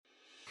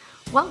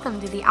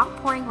Welcome to the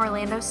Outpouring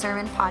Orlando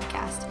Sermon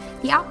Podcast.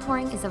 The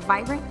Outpouring is a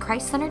vibrant,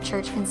 Christ-centered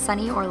church in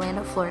sunny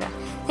Orlando, Florida.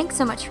 Thanks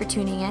so much for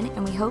tuning in,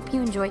 and we hope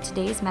you enjoy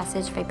today's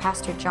message by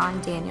Pastor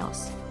John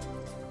Daniels.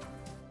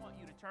 I want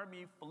you to turn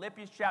me to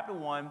Philippians chapter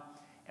 1,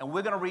 and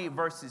we're going to read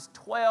verses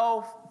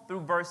 12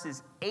 through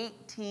verses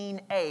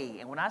 18a.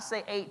 And when I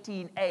say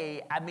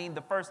 18a, I mean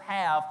the first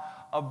half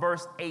of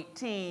verse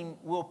 18.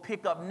 We'll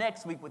pick up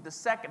next week with the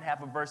second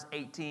half of verse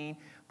 18.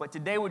 But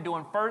today we're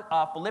doing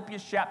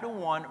Philippians chapter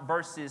 1,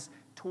 verses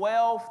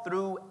 12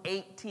 through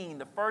 18,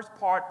 the first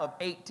part of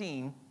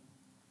 18.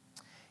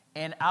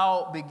 And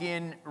I'll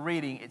begin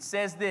reading. It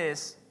says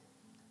this: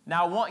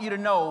 "Now I want you to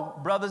know,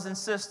 brothers and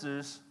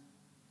sisters,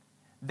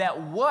 that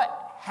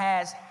what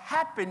has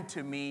happened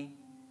to me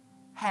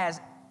has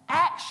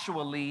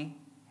actually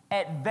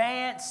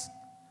advanced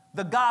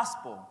the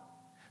gospel,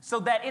 so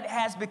that it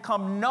has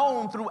become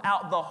known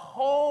throughout the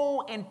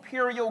whole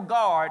imperial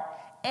guard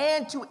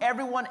and to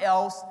everyone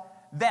else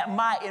that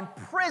my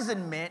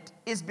imprisonment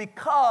is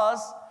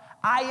because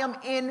I am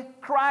in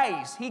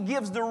Christ." He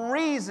gives the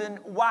reason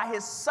why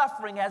his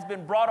suffering has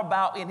been brought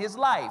about in his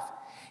life.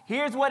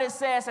 Here's what it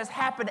says has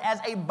happened as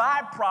a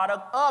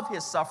byproduct of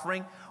his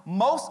suffering.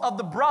 Most of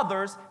the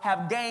brothers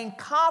have gained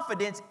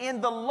confidence in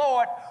the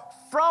Lord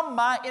from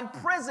my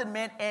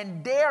imprisonment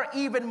and dare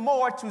even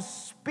more to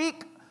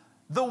speak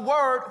the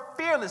word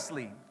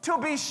fearlessly. To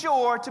be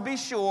sure,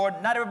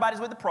 not everybody's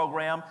with the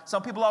program.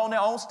 Some people are on their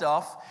own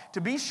stuff.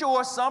 To be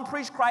sure, some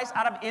preach Christ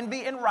out of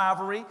envy and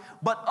rivalry,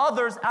 but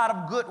others out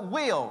of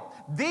goodwill.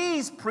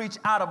 These preach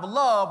out of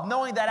love,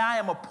 knowing that I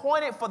am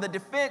appointed for the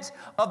defense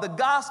of the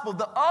gospel.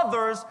 The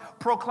others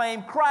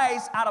proclaim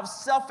Christ out of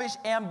selfish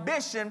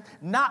ambition,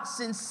 not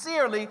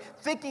sincerely,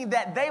 thinking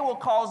that they will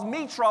cause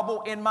me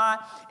trouble in my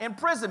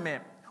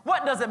imprisonment.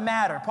 What does it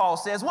matter, Paul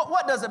says?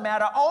 What does it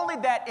matter? Only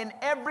that in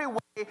every way,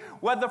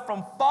 whether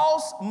from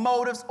false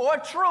motives or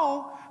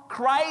true,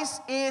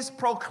 Christ is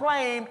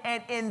proclaimed,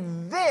 and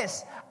in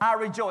this I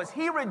rejoice.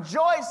 He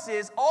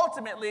rejoices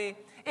ultimately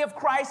if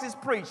Christ is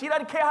preached. He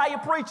doesn't care how you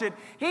preach it.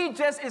 He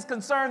just is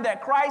concerned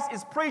that Christ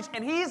is preached,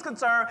 and he's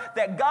concerned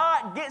that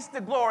God gets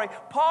the glory.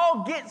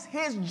 Paul gets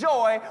his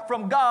joy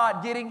from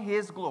God getting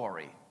his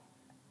glory.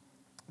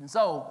 And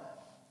so,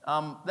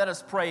 let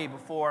us pray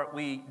before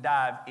we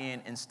dive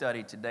in and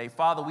study today.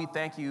 Father, we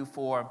thank you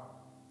for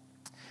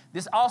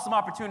this awesome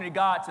opportunity,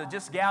 God, to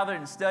just gather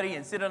and study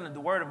and sit under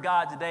the Word of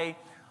God today.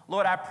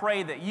 Lord, I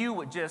pray that you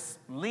would just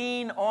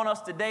lean on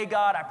us today,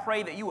 God. I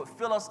pray that you would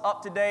fill us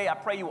up today. I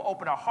pray you would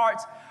open our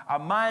hearts, our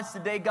minds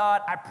today,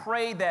 God. I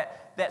pray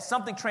that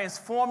something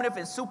transformative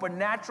and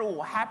supernatural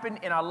will happen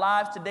in our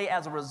lives today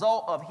as a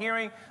result of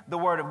hearing the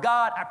Word of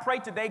God. I pray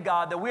today,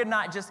 God, that we're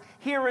not just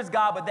hearers,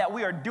 God, but that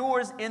we are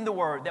doers in the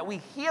Word, that we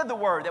hear the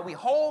Word, that we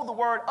hold the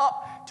Word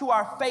up to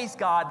our face,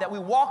 God, that we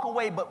walk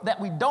away, but that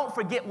we don't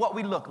forget what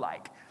we look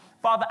like.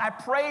 Father, I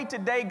pray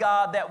today,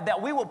 God,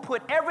 that we will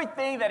put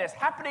everything that is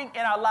happening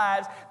in our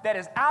lives that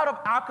is out of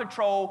our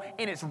control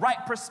in its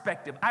right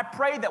perspective. I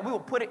pray that we will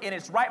put it in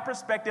its right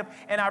perspective,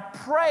 and I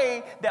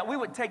pray that we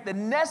would take the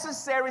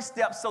necessary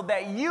steps so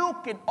that you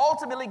can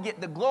ultimately get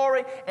the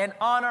glory and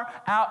honor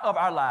out of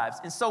our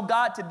lives. And so,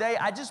 God, today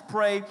I just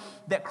pray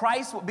that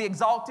Christ would be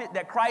exalted,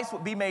 that Christ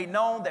would be made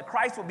known, that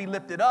Christ would be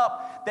lifted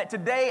up, that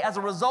today, as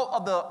a result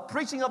of the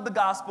preaching of the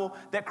gospel,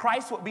 that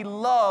Christ would be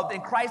loved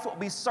and Christ would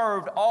be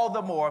served all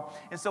the more.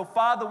 And so,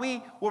 Father,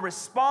 we will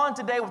respond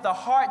today with our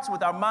hearts,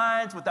 with our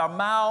minds, with our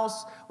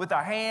mouths, with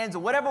our hands, or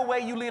whatever way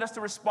you lead us to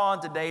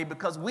respond today,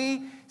 because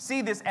we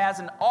see this as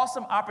an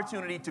awesome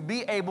opportunity to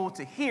be able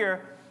to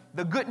hear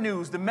the good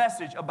news, the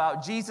message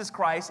about Jesus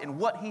Christ and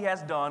what he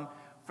has done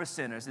for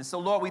sinners. And so,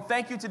 Lord, we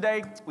thank you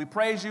today. We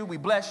praise you. We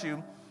bless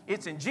you.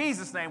 It's in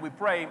Jesus' name we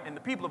pray. And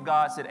the people of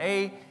God said,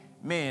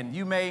 amen.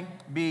 You may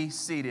be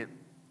seated.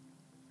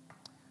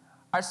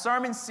 Our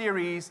sermon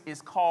series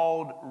is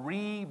called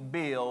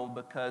Rebuild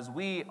because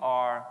we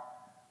are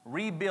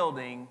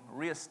rebuilding,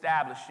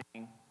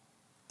 reestablishing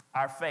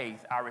our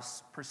faith, our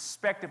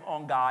perspective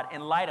on God in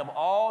light of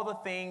all the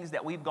things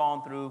that we've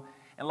gone through,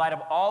 in light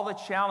of all the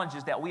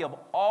challenges that we have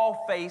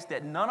all faced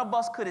that none of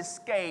us could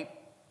escape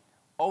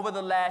over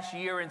the last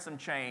year and some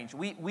change.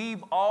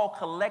 We've all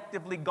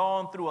collectively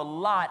gone through a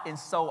lot, and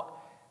so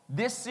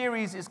this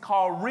series is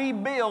called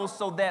Rebuild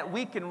so that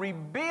we can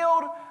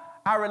rebuild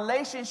our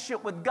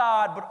relationship with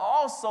God, but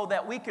also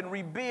that we can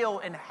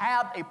rebuild and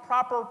have a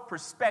proper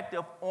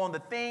perspective on the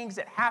things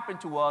that happen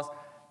to us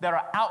that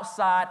are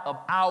outside of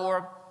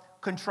our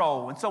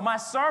control. And so my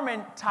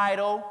sermon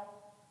title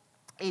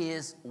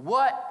is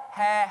What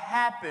Had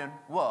Happened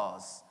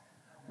Was.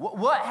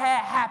 What had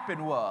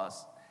happened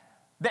was.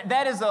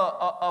 That is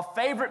a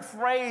favorite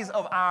phrase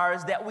of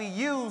ours that we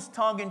use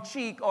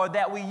tongue-in-cheek, or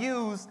that we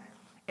use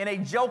in a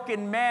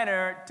joking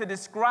manner to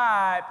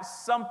describe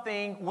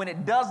something when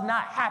it does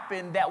not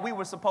happen that we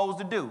were supposed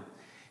to do.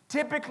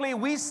 Typically,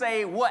 we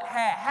say what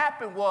had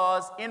happened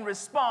was in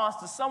response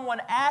to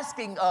someone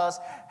asking us,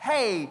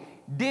 hey,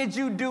 did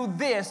you do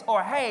this?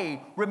 Or,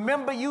 hey,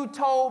 remember you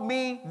told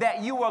me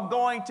that you were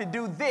going to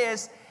do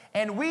this?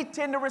 And we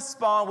tend to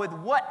respond with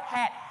what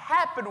had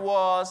happened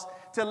was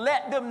to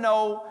let them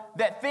know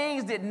that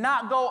things did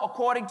not go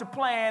according to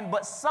plan,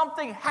 but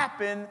something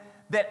happened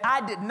that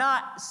I did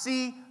not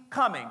see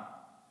coming.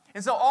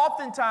 And so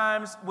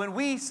oftentimes when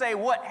we say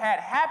what had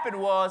happened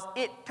was,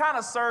 it kind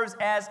of serves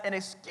as an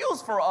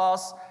excuse for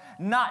us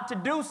not to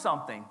do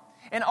something.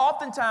 And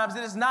oftentimes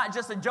it is not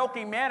just a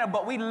joking manner,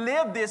 but we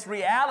live this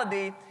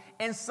reality,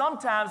 and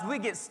sometimes we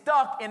get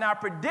stuck in our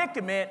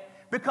predicament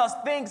because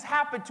things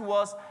happen to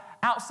us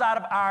outside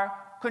of our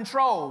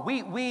control.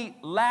 We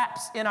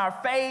lapse in our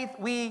faith.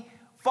 We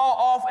fall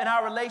off in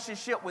our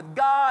relationship with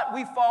God.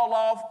 We fall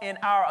off in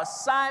our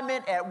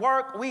assignment at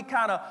work. We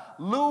kind of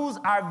lose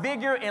our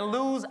vigor and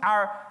lose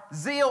our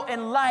zeal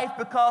in life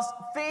because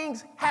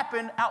things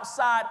happen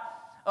outside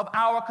of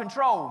our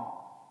control.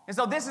 And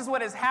so this is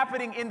what is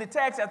happening in the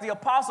text. As the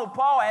Apostle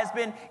Paul has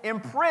been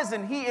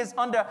imprisoned, he is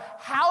under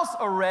house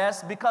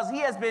arrest because he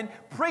has been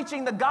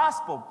preaching the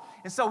gospel.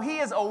 And so he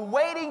is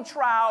awaiting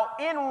trial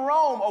in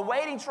Rome,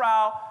 awaiting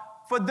trial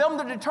for them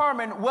to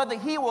determine whether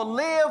he will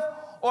live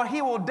or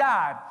he will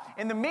die.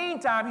 In the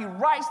meantime, he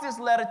writes this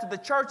letter to the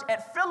church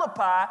at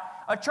Philippi,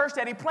 a church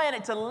that he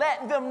planted, to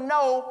let them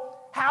know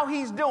how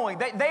he's doing.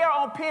 They are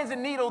on pins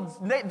and needles.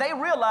 They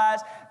realize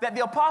that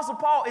the Apostle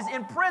Paul is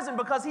in prison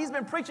because he's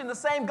been preaching the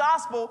same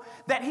gospel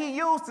that he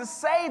used to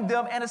save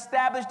them and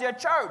establish their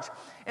church.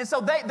 And so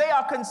they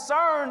are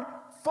concerned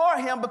for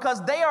him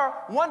because they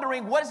are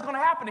wondering what is going to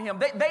happen to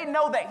him. They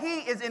know that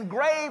he is in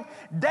grave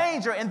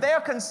danger, and they're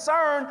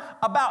concerned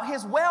about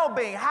his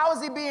well-being. How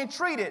is he being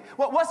treated?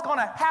 What's going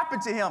to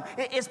happen to him?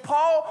 Is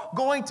Paul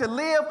going to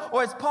live,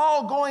 or is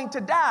Paul going to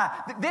die?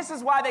 This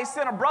is why they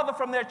sent a brother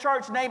from their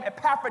church named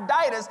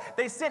Epaphroditus.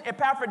 They sent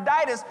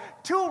Epaphroditus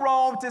to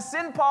Rome to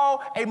send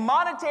Paul a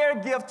monetary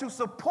gift to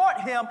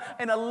support him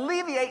and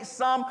alleviate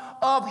some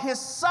of his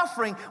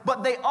suffering.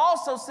 But they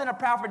also sent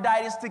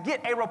Epaphroditus to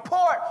get a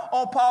report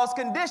on Paul's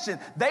condition.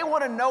 They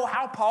want to know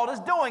how Paul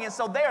is doing. And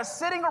so they are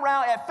sitting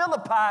around at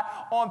Philippi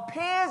on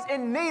pins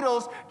and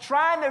needles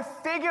trying to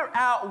figure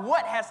out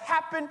what has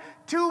happened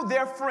to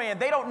their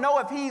friend. They don't know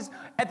if he's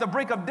at the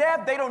brink of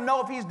death. They don't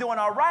know if he's doing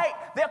all right.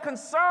 They're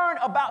concerned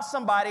about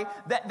somebody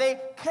that they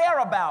care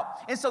about.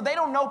 And so they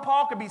don't know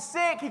Paul could be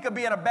sick. He could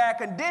be in a bad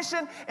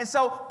condition. And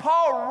so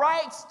Paul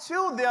writes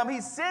to them.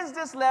 He sends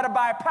this letter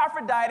by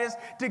Epaphroditus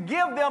to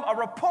give them a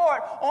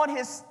report on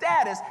his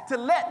status, to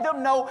let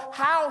them know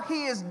how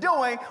he is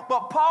doing.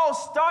 But Paul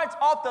starts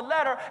off the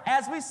letter,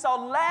 as we saw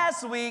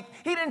last week,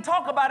 he didn't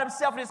talk about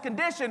himself and his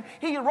condition.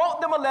 He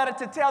wrote them a letter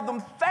to tell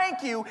them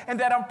thank you and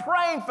that I'm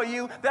praying for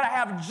you, that I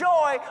have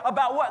joy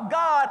about what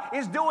God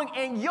is doing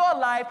in your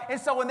life. And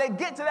so when they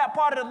get to that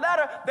part of the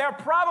letter, they're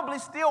probably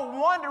still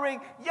wondering,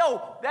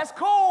 yo, that's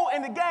cool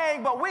in the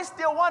gang, but we're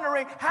still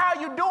wondering, how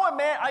you doing,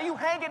 man? Are you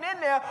hanging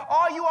in there?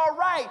 Are you all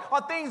right?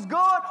 Are things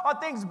good? Are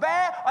things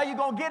bad? Are you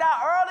going to get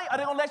out early? Are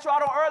they going to let you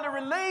out on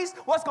early release?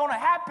 What's going to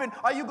happen?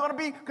 Are you going to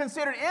be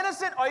considered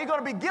innocent? Are you going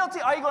to be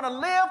guilty? Are you going to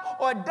live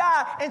or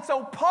die? And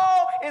so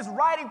Paul is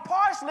writing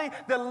partially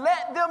to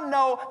let them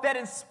know that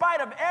in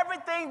spite of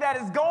everything that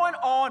is going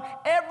on,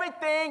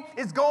 everything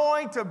is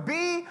going to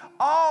be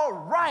all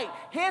right.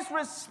 His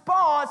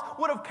response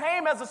would have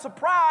came as a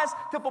surprise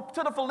to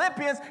the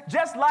Philippians,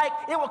 just like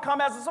it would come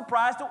as a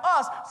surprise to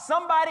us.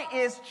 Somebody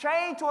is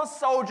chained to a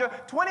soldier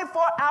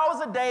 24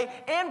 hours a day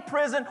in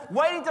prison,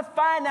 waiting to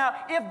find out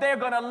if they're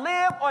going to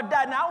live or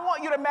die. Now, I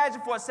want you to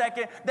imagine for a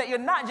second that you're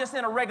not just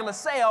in a regular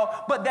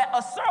cell, but that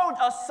a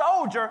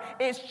soldier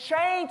is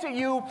chained to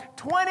you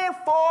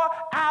 24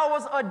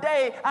 hours a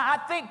day. I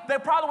think they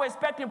probably were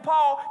expecting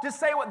Paul to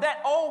say what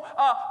that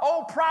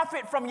old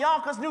prophet from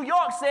Yonkers, New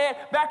York said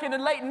back in the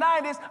late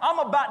 90s, I'm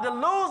about to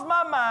lose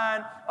my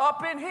mind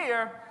up in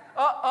here,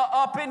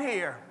 up in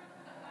here.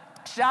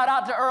 Shout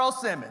out to Earl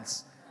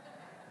Simmons.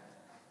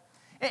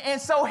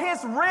 And so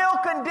his real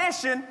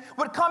condition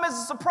would come as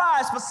a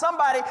surprise for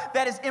somebody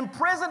that is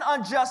imprisoned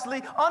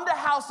unjustly, under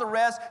house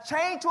arrest,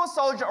 chained to a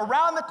soldier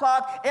around the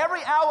clock,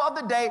 every hour of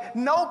the day,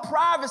 no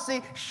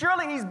privacy.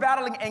 Surely he's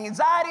battling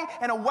anxiety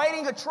and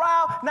awaiting a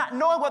trial, not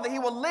knowing whether he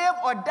will live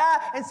or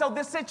die. And so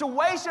this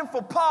situation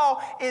for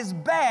Paul is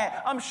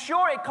bad. I'm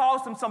sure it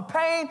caused him some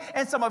pain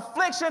and some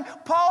affliction.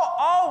 Paul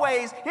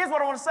always, here's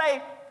what I want to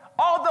say,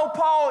 although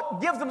Paul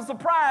gives them a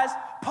surprise,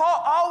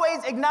 Paul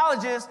always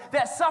acknowledges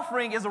that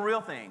suffering is a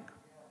real thing.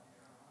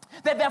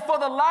 That for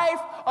the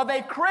life of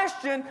a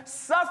Christian,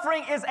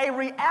 suffering is a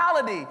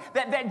reality.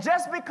 That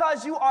just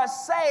because you are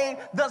saved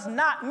does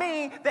not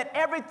mean that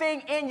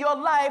everything in your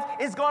life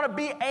is going to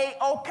be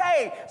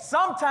a-okay.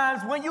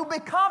 Sometimes when you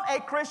become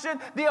a Christian,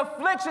 the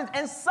afflictions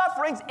and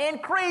sufferings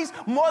increase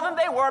more than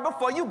they were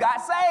before you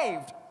got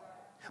saved.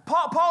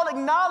 Paul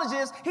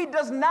acknowledges he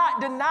does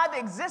not deny the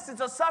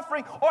existence of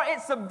suffering or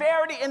its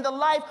severity in the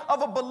life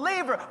of a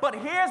believer. But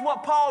here's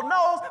what Paul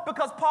knows,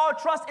 because Paul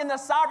trusts in the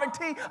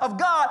sovereignty of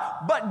God.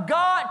 But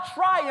God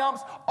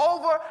triumphs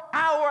over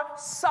our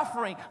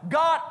suffering.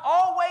 God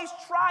always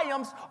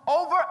triumphs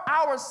over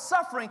our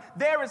suffering.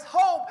 There is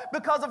hope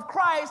because of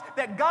Christ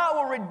that God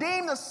will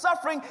redeem the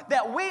suffering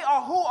that we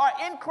are who are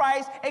in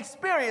Christ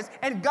experience,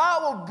 and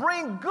God will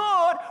bring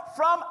good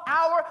from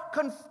our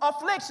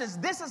afflictions.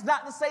 This is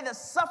not to say that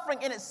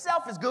suffering in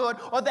itself is good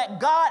or that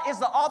God is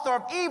the author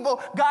of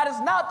evil. God is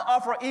not the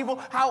author of evil.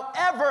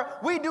 However,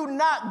 we do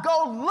not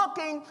go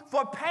looking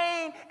for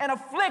pain and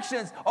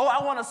afflictions. Oh,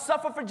 I want to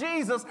suffer for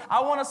Jesus.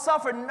 I want to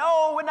suffer.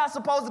 No, we're not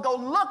supposed to go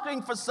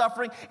looking for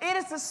suffering. It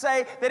is to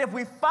say that if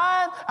we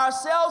find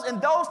ourselves in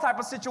those type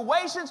of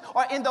situations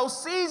or in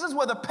those seasons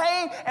where the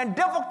pain and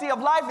difficulty of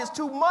life is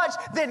too much,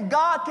 then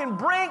God can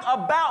bring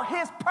about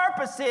his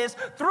purposes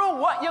through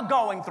what you're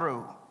going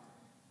through.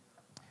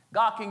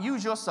 God can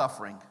use your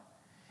suffering.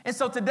 And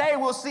so today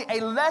we'll see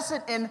a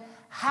lesson in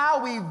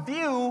how we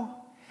view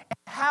and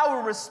how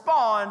we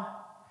respond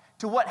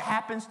to what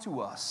happens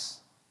to us.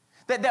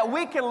 That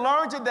we can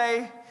learn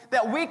today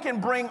that we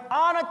can bring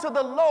honor to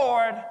the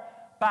Lord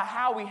by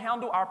how we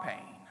handle our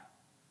pain.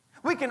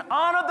 We can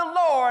honor the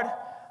Lord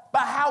by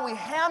how we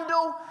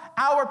handle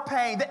our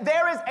pain.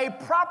 There is a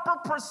proper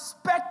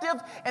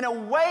perspective and a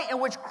way in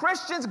which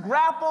Christians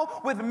grapple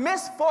with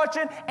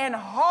misfortune and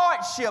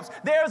hardships.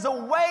 There's a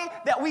way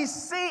that we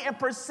see and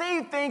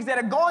perceive things that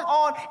are going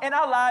on in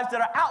our lives that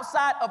are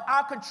outside of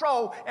our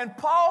control. And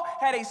Paul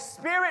had a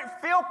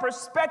spirit-filled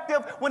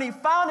perspective when he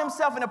found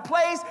himself in a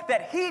place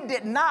that he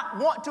did not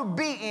want to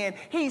be in.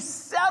 He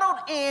settled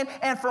in,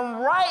 and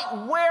from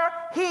right where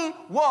he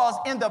was,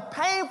 in the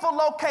painful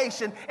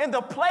location, in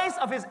the place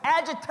of his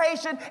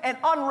agitation and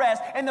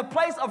unrest, in the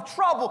place of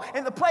trouble,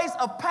 in the place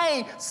of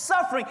pain,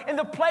 suffering, in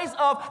the place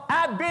of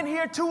I've been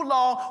here too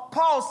long,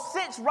 Paul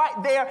sits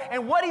right there,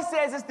 and what he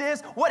says is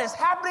this: what is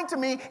happening to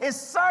me is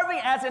serving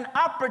as an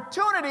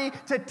opportunity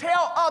to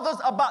tell others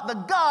about the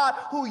God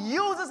who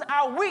uses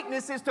our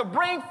weaknesses to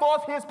bring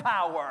forth his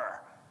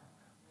power.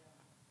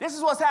 This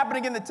is what's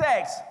happening in the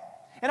text.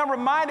 And I'm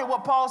reminded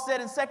what Paul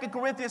said in 2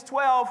 Corinthians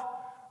 12,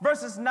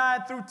 verses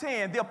 9 through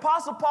 10. The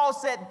Apostle Paul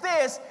said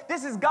this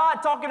is God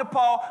talking to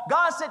Paul.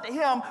 God said to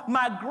him,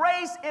 "My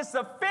grace is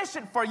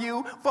sufficient for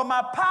you, for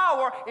my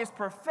power is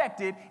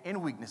perfected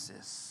in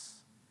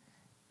weaknesses."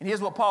 And here's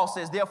what Paul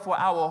says: "Therefore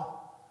I will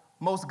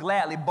most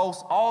gladly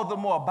boast all the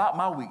more about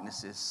my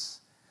weaknesses,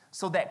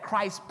 so that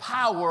Christ's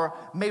power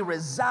may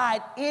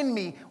reside in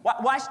me."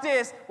 Watch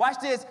this.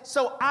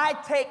 "So I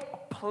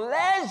take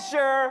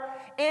pleasure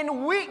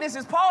in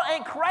weaknesses." Paul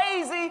ain't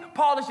crazy.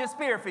 Paul is just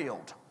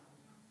spirit-filled.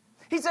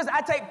 He says,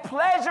 I take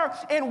pleasure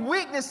in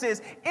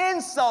weaknesses,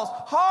 insults,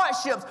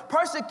 hardships,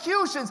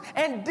 persecutions,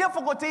 and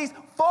difficulties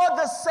for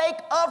the sake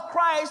of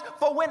Christ.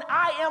 For when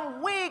I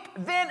am weak,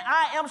 then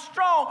I am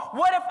strong.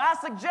 What if I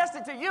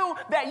suggested to you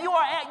that you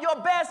are at your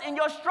best and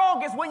your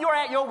strongest when you're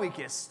at your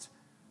weakest?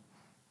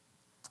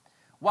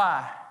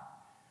 Why?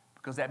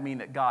 Because that means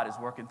that God is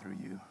working through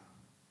you.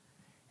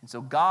 And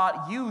so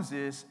God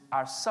uses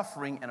our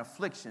suffering and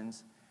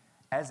afflictions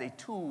as a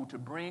tool to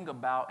bring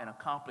about and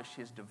accomplish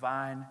his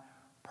divine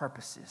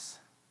purposes.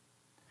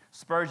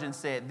 Spurgeon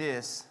said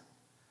this: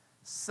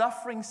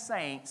 "Suffering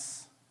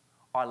saints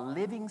are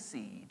living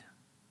seed."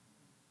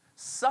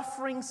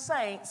 Suffering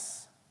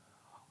saints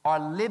are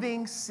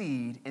living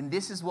seed. And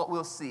this is what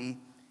we'll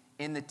see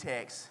in the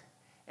text.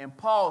 And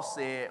Paul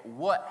said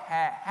what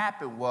had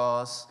happened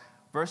was,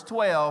 verse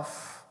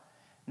 12,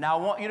 "Now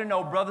I want you to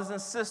know, brothers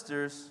and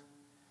sisters,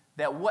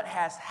 that what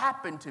has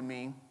happened to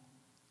me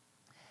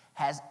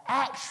has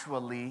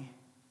actually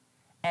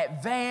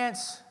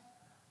advanced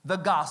the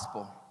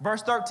gospel."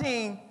 Verse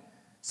 13,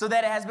 "So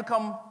that it has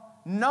become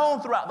known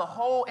throughout the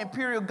whole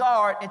imperial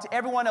guard and to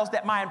everyone else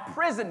that my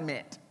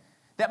imprisonment,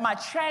 that my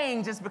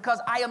change is because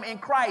I am in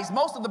Christ.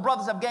 Most of the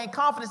brothers have gained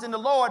confidence in the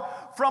Lord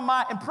from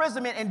my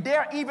imprisonment and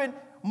dare even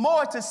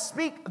more to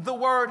speak the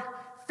word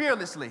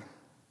fearlessly."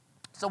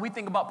 So we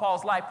think about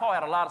Paul's life. Paul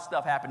had a lot of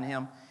stuff happen to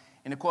him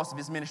in the course of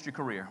his ministry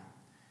career.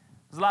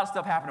 There's a lot of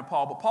stuff happened to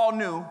Paul, but Paul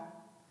knew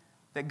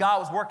that God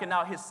was working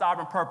out his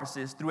sovereign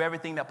purposes through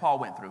everything that Paul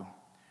went through.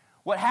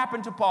 What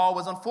happened to Paul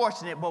was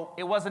unfortunate, but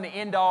it wasn't the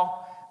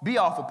end-all,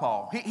 be-all for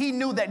Paul. He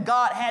knew that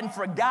God hadn't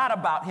forgot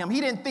about him.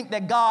 He didn't think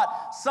that God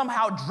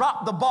somehow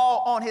dropped the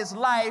ball on his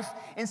life.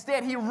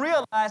 Instead, he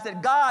realized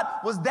that God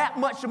was that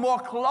much more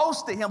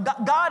close to him.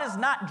 God has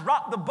not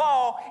dropped the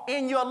ball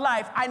in your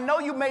life. I know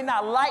you may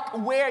not like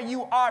where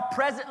you are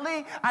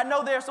presently. I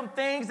know there are some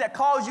things that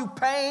cause you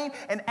pain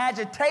and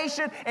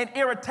agitation and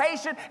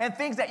irritation and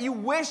things that you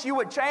wish you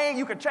would change.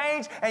 You could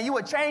change, and you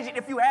would change it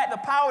if you had the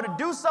power to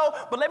do so.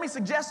 But let me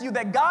suggest to you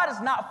that God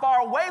is not far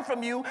away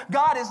from you.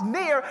 God is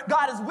near.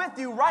 God is with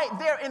you right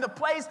there in the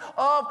place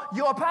of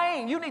your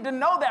pain. You need to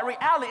know that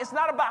reality. It's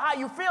not about how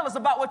you feel. It's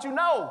about what you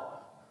know.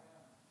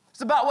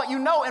 It's about what you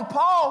know. And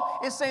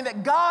Paul is saying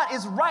that God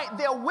is right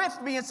there with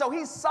me. And so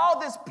he saw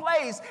this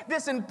place,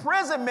 this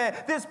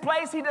imprisonment, this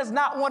place he does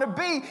not want to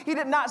be. He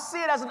did not see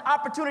it as an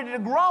opportunity to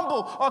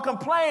grumble or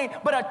complain,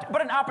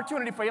 but an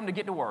opportunity for him to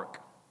get to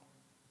work.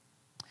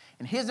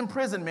 And his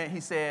imprisonment, he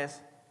says,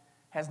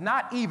 has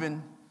not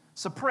even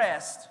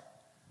suppressed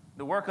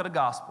the work of the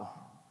gospel.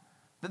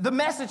 The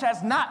message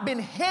has not been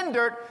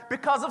hindered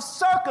because of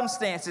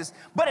circumstances,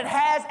 but it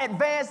has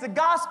advanced the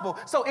gospel.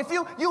 So if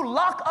you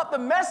lock up the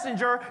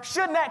messenger,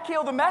 shouldn't that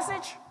kill the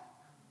message?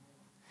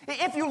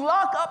 If you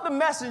lock up the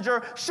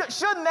messenger,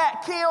 shouldn't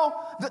that kill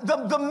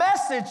the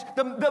message?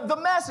 The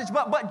message.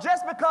 But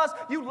just because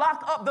you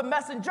lock up the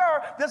messenger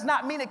does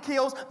not mean it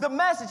kills the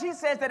message. He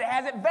says that it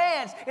has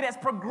advanced. It has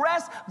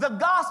progressed the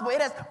gospel.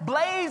 It has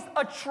blazed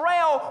a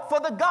trail for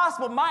the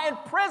gospel. My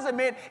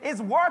imprisonment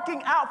is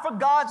working out for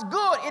God's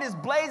good. It is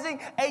blazing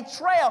a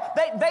trail.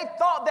 They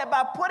thought that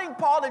by putting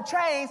Paul in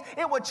chains,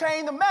 it would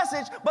change the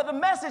message, but the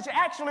message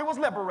actually was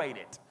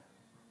liberated.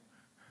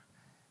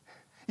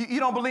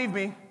 You don't believe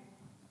me?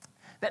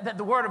 That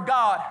the word of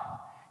God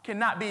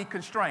cannot be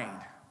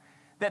constrained.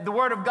 That the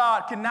word of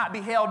God cannot be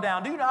held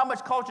down. Do you know how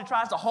much culture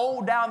tries to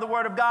hold down the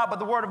word of God, but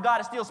the word of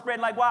God is still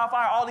spreading like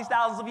wildfire all these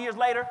thousands of years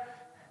later?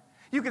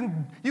 You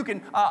can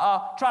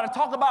try to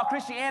talk about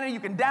Christianity.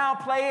 You can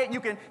downplay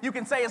it. You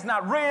can say it's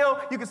not real.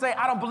 You can say,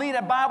 I don't believe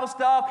that Bible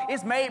stuff.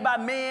 It's made by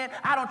men.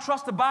 I don't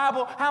trust the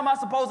Bible. How am I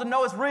supposed to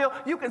know it's real?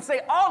 You can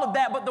say all of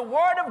that, but the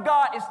word of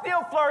God is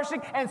still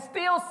flourishing and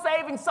still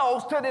saving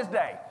souls to this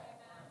day.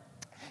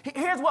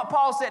 Here's what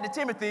Paul said to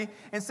Timothy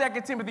in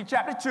 2 Timothy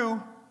chapter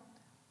 2,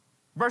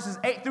 verses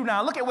 8 through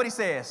 9. Look at what he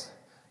says.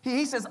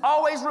 He says,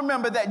 always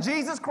remember that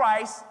Jesus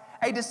Christ,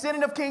 a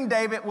descendant of King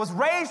David, was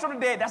raised from the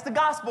dead. That's the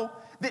gospel.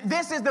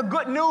 This is the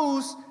good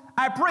news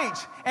I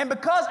preach. And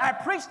because I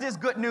preach this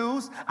good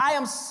news, I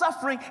am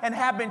suffering and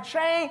have been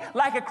chained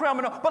like a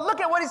criminal. But look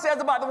at what he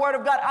says about the word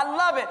of God. I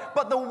love it.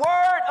 But the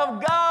word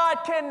of God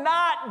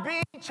cannot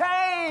be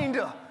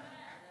chained.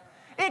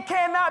 It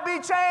cannot be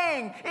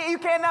chained. You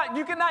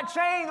cannot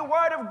chain the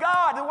word of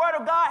God. The word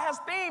of God has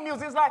theme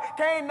music. It's like,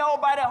 can't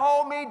nobody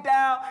hold me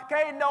down.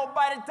 Can't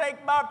nobody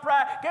take my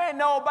pride. Can't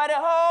nobody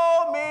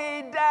hold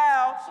me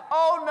down.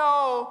 Oh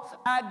no,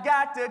 I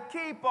got to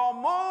keep on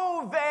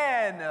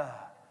moving.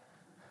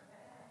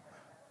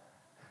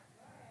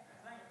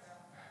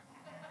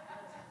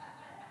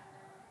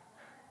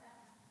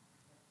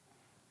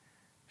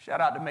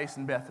 Shout out to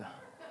Mason Betha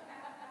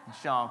and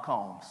Sean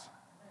Combs.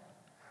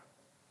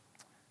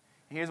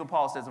 Here's what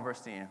Paul says in verse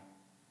 10.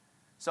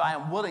 So I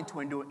am willing to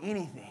endure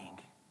anything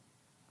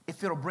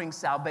if it'll bring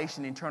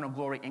salvation and eternal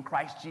glory in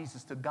Christ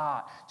Jesus to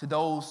God, to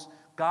those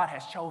God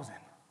has chosen.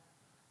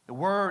 The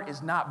word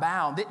is not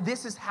bound.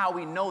 This is how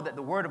we know that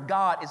the word of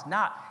God is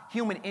not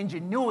human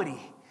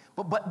ingenuity,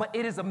 but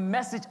it is a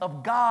message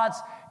of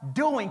God's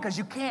doing, because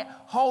you can't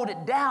hold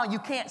it down. You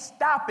can't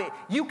stop it.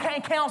 You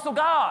can't cancel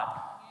God.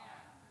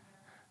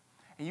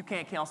 And you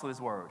can't cancel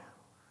his word.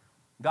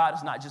 God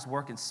does not just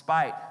work in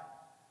spite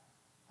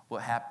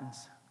what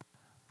happens.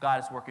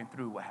 God is working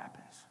through what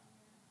happens.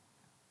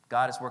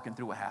 God is working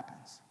through what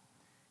happens.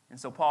 And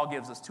so Paul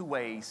gives us two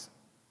ways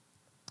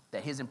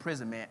that his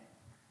imprisonment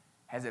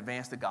has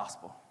advanced the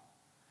gospel.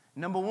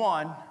 Number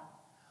one,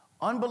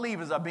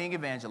 unbelievers are being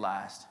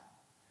evangelized.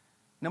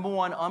 Number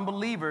one,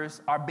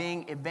 unbelievers are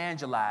being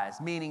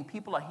evangelized, meaning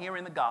people are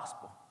hearing the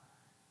gospel.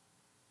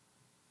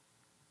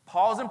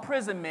 Paul's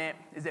imprisonment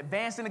is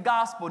advancing the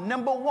gospel,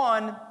 number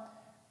one,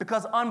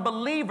 because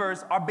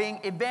unbelievers are being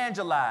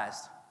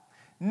evangelized.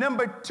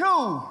 Number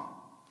two,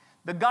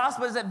 the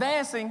gospel is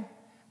advancing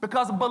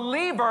because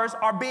believers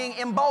are being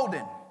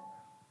emboldened.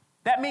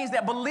 That means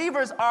that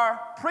believers are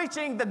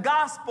preaching the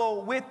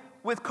gospel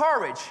with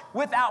courage,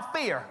 without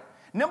fear.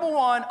 Number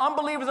one,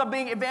 unbelievers are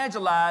being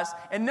evangelized.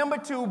 And number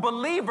two,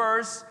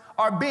 believers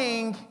are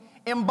being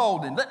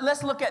emboldened.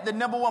 Let's look at the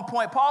number one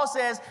point. Paul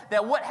says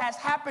that what has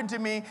happened to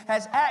me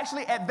has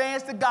actually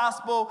advanced the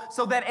gospel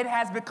so that it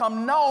has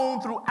become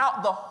known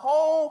throughout the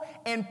whole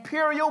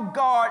imperial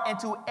guard and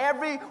to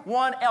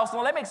everyone else.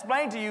 Now let me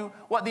explain to you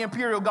what the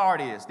imperial guard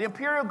is. The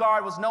imperial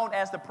guard was known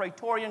as the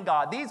Praetorian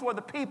Guard. These were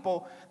the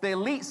people, the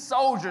elite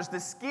soldiers,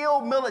 the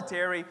skilled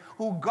military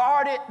who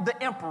guarded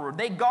the emperor.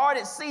 They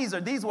guarded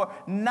Caesar. These were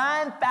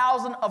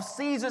 9,000 of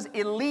Caesar's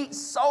elite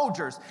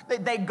soldiers.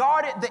 They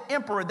guarded the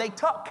emperor. They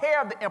took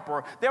care of the emperor.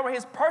 They were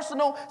his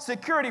personal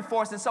security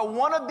force. And so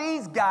one of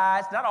these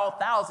guys, not all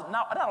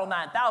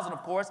 9,000,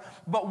 of course,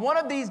 but one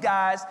of these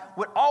guys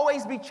would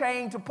always be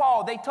chained to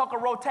Paul. They took a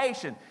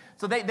rotation.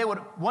 So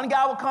one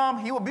guy would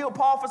come, he would be with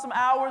Paul for some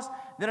hours,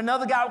 then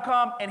another guy would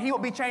come and he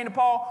would be chained to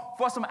Paul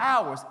for some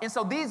hours. And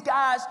so these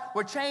guys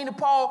were chained to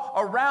Paul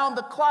around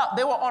the clock.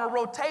 They were on a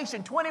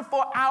rotation,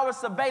 24-hour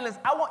surveillance.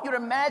 I want you to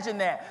imagine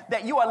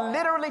that you are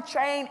literally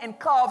chained in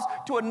cuffs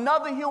to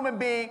another human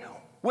being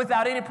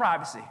without any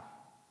privacy.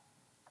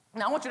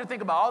 Now, I want you to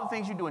think about all the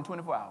things you do in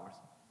 24 hours.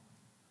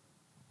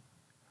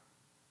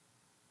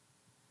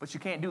 But you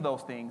can't do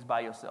those things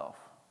by yourself.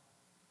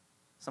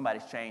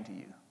 Somebody's chained to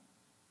you.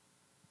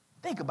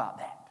 Think about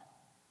that.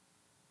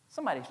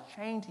 Somebody's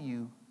chained to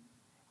you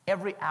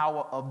every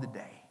hour of the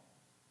day,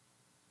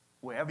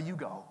 wherever you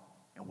go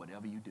and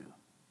whatever you do.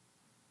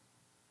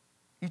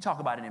 You talk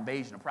about an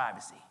invasion of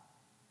privacy.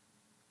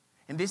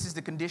 And this is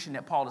the condition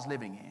that Paul is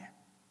living in.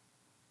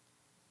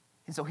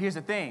 And so here's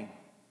the thing.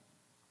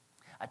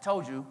 I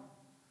told you,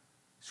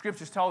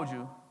 Scriptures told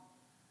you,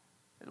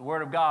 that the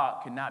Word of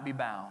God cannot be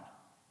bound.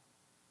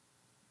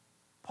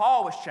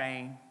 Paul was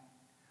chained,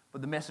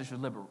 but the message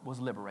was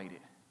liberated.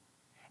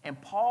 And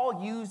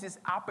Paul used this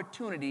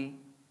opportunity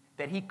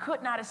that he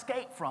could not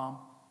escape from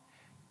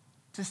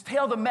to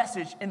tell the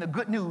message and the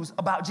good news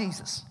about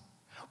Jesus.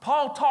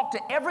 Paul talked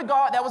to every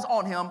guard that was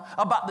on him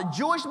about the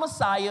Jewish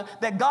Messiah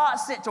that God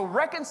sent to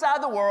reconcile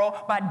the world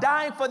by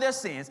dying for their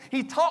sins.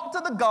 He talked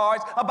to the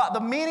guards about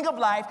the meaning of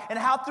life and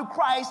how through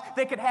Christ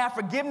they could have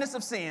forgiveness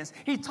of sins.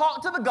 He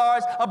talked to the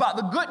guards about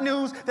the good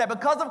news that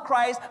because of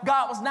Christ,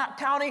 God was not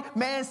counting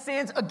man's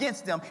sins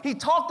against them. He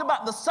talked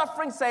about the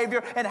suffering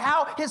Savior and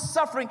how his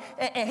suffering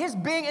and his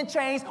being in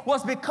chains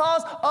was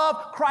because of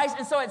Christ.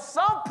 And so at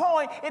some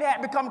point, it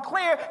had become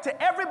clear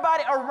to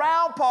everybody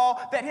around Paul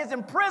that his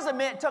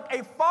imprisonment took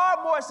a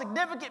far more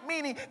significant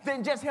meaning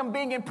than just him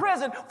being in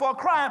prison for a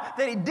crime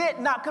that he did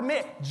not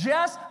commit.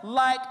 Just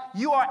like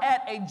you are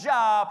at a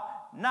job,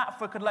 not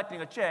for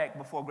collecting a check,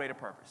 but for a greater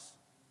purpose.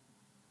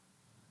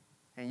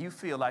 And you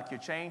feel like you're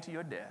chained to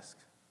your desk.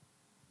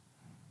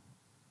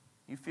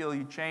 You feel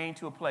you're chained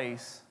to a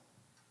place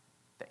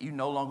that you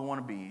no longer want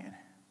to be in.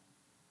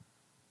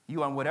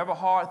 You are in whatever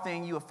hard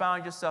thing you have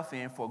found yourself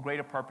in for a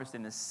greater purpose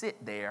than to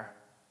sit there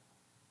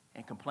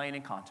and complain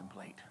and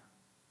contemplate.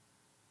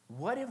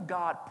 What if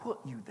God put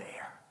you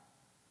there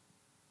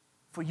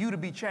for you to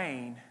be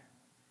chained,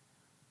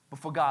 but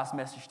for God's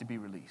message to be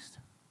released?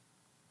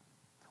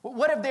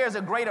 What if there's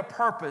a greater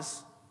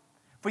purpose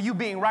for you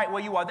being right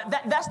where you are?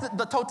 That's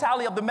the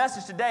totality of the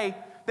message today,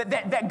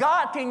 that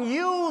God can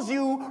use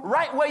you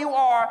right where you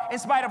are in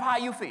spite of how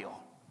you feel.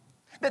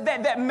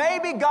 That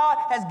maybe God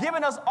has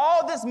given us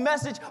all this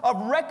message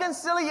of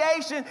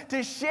reconciliation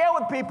to share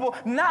with people,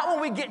 not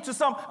when we get to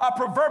some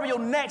proverbial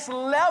next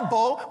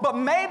level, but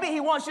maybe he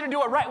wants you to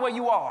do it right where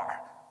you are.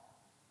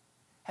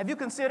 Have you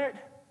considered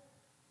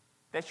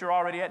that you're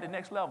already at the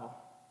next level?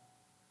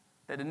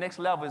 That the next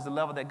level is the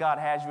level that God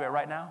has you at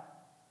right now?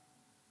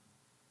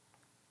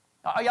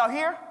 Are y'all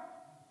here?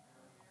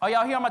 Are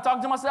y'all here? Am I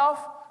talking to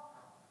myself?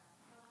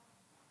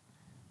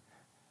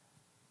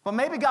 But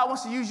maybe God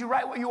wants to use you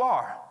right where you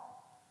are.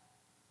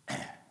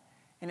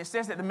 And it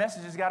says that the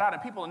message has got out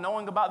and people are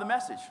knowing about the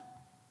message.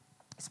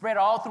 It spread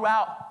all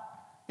throughout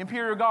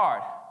Imperial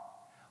Guard.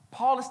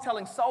 Paul is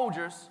telling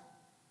soldiers,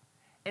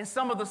 and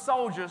some of the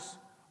soldiers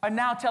are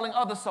now telling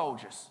other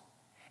soldiers.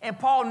 And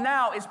Paul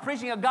now is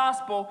preaching a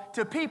gospel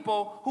to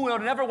people who will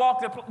never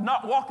walk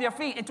their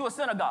feet into a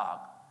synagogue.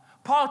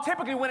 Paul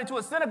typically went into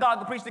a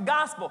synagogue to preach the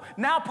gospel.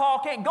 Now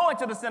Paul can't go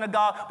into the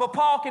synagogue, but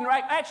Paul can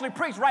actually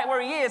preach right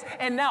where he is.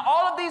 And now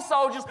all of these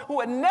soldiers who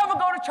would never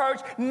go to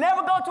church,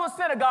 never go to a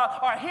synagogue,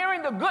 are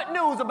hearing the good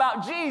news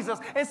about Jesus.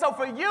 And so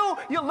for you,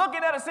 you're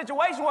looking at a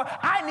situation where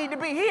I need to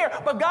be here,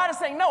 but God is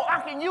saying, no,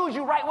 I can use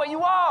you right where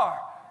you are.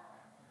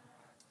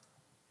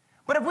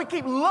 But if we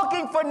keep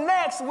looking for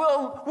next,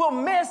 we'll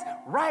miss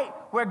right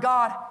where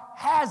God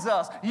has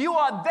us. You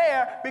are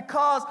there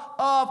because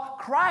of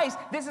Christ.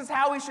 This is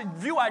how we should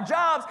view our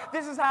jobs.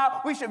 This is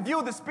how we should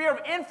view the sphere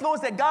of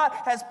influence that God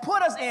has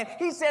put us in.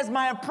 He says,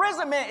 my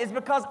imprisonment is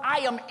because I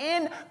am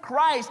in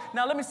Christ.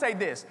 Now, let me say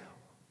this.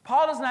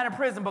 Paul is not in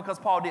prison because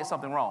Paul did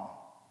something wrong.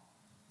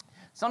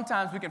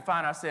 Sometimes we can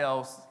find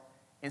ourselves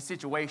in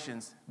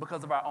situations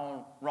because of our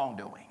own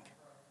wrongdoing.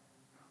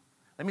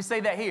 Let me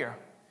say that here.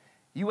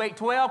 You ate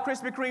 12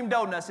 Krispy Kreme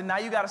donuts and now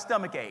you got a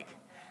stomach ache.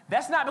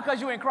 That's not because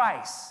you're in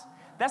Christ.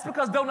 That's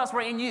because donuts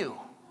were in you.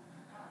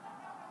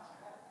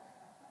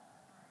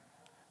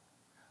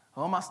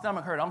 Oh, my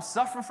stomach hurt. I'm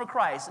suffering for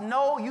Christ.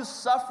 No, you're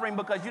suffering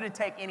because you didn't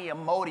take any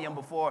Imodium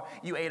before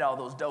you ate all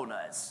those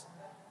donuts.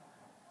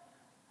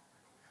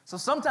 So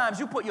sometimes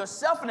you put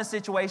yourself in a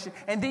situation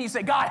and then you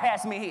say, God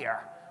has me here.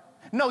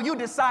 No, you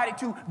decided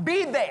to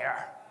be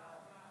there.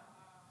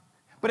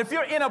 But if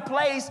you're in a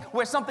place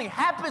where something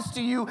happens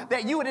to you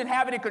that you didn't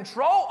have any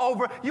control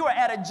over, you are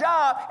at a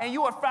job and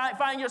you are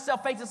finding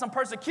yourself facing some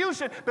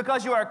persecution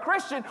because you are a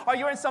Christian, or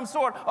you're in some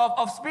sort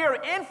of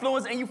spirit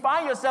influence and you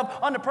find yourself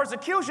under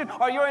persecution,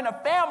 or you're in a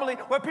family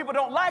where people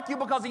don't like you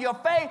because of your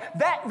faith,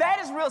 that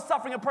is real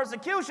suffering and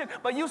persecution.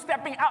 But you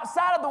stepping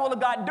outside of the will of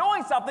God,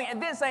 doing something,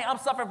 and then saying, I'm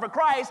suffering for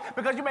Christ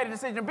because you made a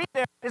decision to be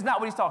there, is not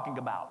what he's talking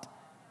about.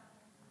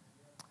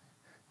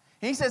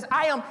 He says,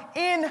 I am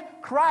in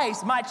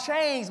Christ. My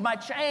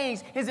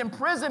chains, his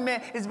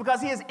imprisonment is because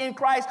he is in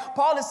Christ.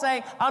 Paul is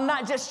saying, I'm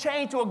not just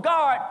chained to a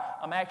guard,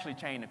 I'm actually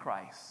chained to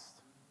Christ.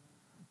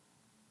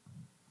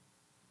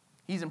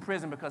 He's in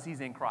prison because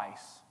he's in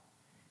Christ.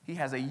 he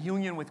has a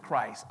union with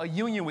Christ, a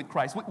union with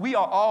Christ. We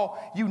are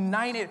all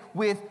united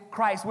with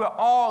Christ. We're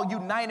all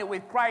united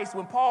with Christ.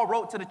 When Paul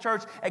wrote to the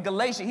church at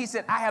Galatia, he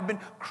said, I have been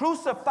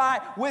crucified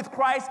with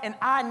Christ, and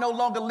I no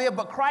longer live,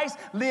 but Christ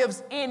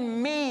lives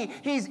in me.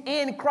 He's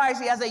in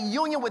Christ. He has a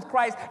union with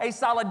Christ, a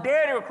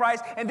solidarity with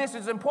Christ, and this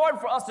is important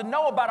for us to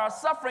know about our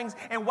sufferings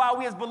and why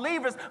we as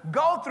believers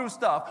go through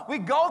stuff. We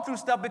go through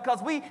stuff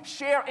because we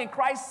share in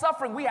Christ's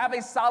suffering. We have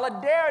a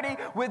solidarity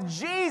with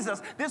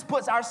Jesus. This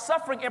puts our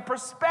suffering in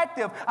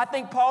perspective. I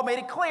think Paul made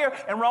it clear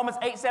in Romans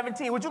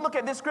 8:17. Would you look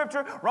at this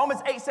scripture?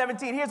 Romans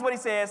 8:17. Here's what he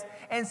says.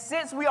 And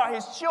since we are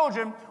his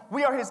children,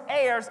 we are his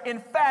heirs. In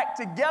fact,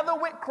 together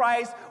with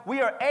Christ,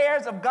 we are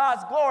heirs of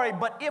God's glory.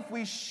 But if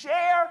we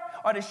share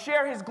or to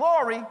share his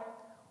glory,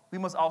 we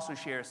must also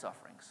share his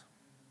sufferings.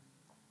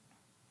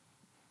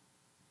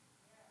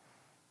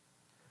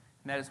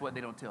 And that is what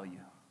they don't tell you.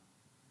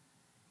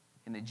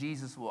 And that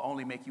Jesus will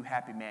only make you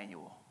happy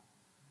manual.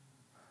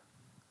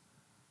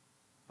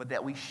 But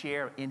that we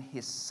share in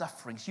his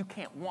sufferings. You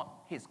can't want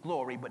his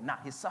glory, but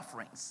not his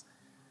sufferings.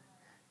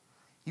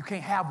 You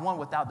can't have one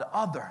without the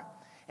other.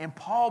 And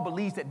Paul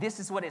believes that this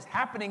is what is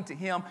happening to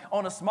him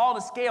on a smaller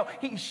scale.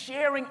 He's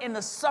sharing in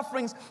the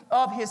sufferings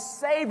of his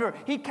Savior.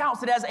 He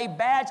counts it as a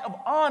badge of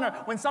honor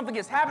when something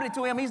is happening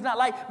to him. He's not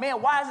like,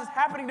 man, why is this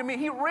happening to me?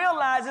 He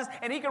realizes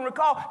and he can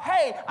recall,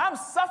 hey, I'm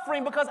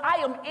suffering because I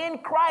am in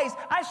Christ.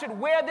 I should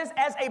wear this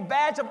as a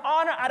badge of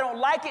honor. I don't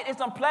like it.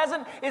 It's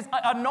unpleasant. It's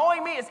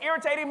annoying me. It's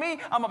irritating me.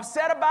 I'm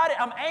upset about it.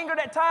 I'm angered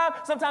at times.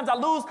 Sometimes I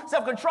lose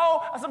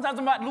self-control. Sometimes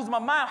I might lose my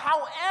mind.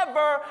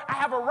 However, I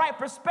have a right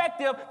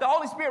perspective. The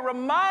Holy Spirit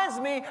reminds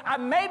me I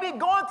may be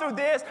going through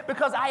this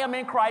because I am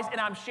in Christ and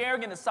I'm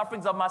sharing in the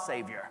sufferings of my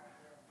Savior.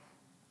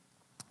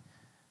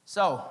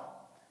 So,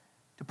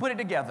 to put it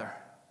together,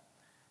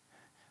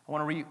 I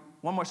want to read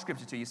one more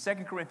scripture to you. 2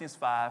 Corinthians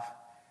 5,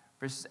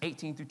 verses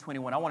 18 through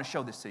 21. I want to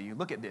show this to you.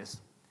 Look at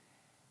this.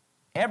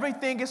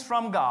 Everything is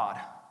from God,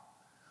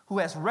 who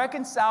has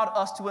reconciled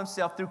us to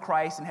himself through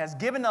Christ and has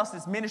given us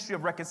this ministry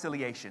of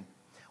reconciliation.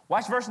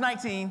 Watch verse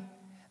 19.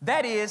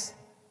 That is,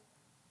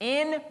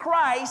 in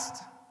Christ,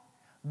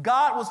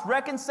 God was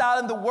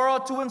reconciling the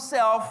world to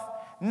himself,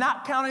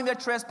 not counting their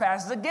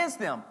trespasses against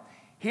them.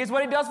 Here's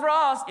what he does for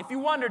us. If you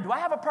wonder, do I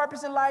have a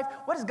purpose in life?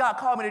 What does God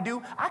call me to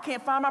do? I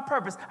can't find my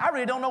purpose. I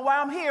really don't know why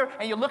I'm here.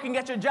 And you're looking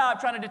at your job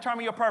trying to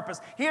determine your purpose.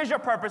 Here's your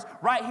purpose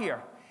right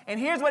here. And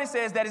here's what he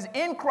says, that is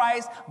in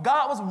Christ,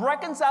 God was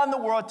reconciling the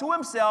world to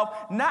himself,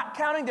 not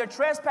counting their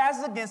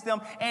trespasses against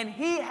them, and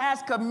he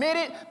has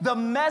committed the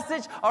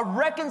message of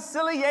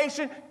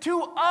reconciliation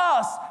to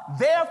us.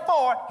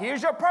 Therefore,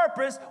 here's your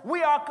purpose.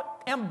 We are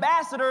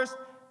ambassadors,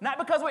 not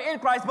because we're in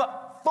Christ,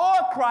 but for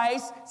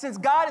Christ, since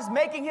God is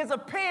making his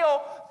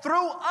appeal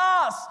through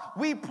us.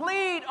 We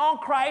plead on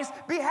Christ's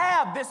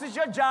behalf. This is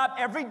your job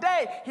every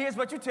day. Here's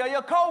what you tell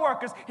your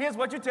coworkers. Here's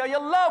what you tell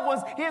your loved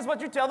ones. Here's what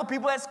you tell the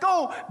people at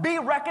school. Be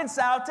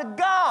reconciled to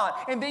God.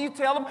 And then you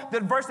tell them the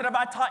verse that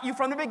I taught you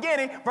from the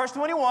beginning, verse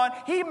 21,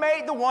 he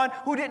made the one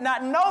who did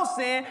not know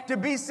sin to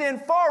be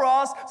sin for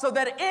us, so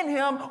that in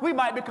him we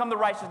might become the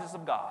righteousness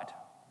of God.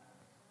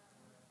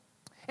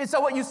 And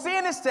so what you see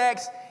in this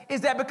text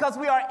is that because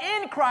we are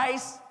in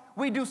Christ,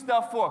 we do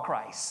stuff for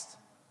Christ.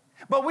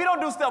 But we don't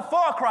do stuff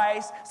for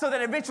Christ so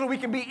that eventually we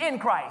can be in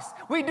Christ.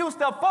 We do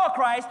stuff for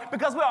Christ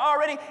because we're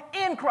already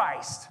in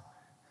Christ.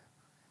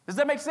 Does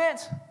that make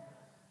sense? And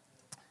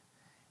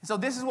so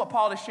this is what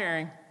Paul is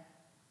sharing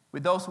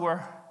with those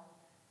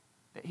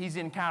that he's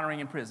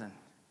encountering in prison.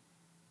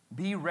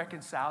 Be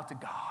reconciled to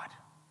God.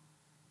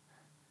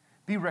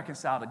 Be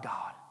reconciled to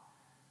God.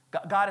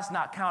 God is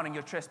not counting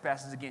your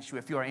trespasses against you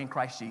if you are in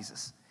Christ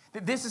Jesus.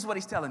 This is what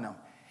he's telling them.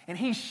 And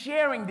he's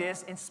sharing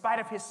this in spite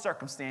of his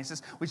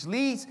circumstances, which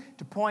leads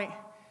to point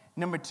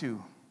number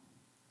 2.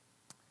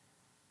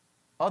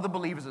 Other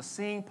believers are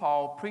seeing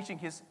Paul preaching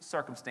his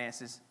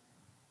circumstances,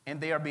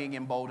 and they are being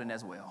emboldened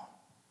as well.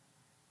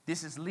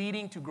 This is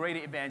leading to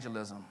greater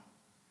evangelism.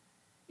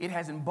 It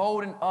has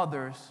emboldened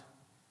others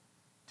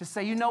to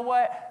say, you know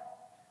what?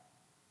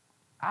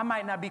 I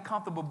might not be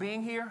comfortable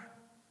being here,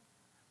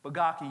 but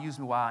God can use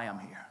me while I am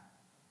here.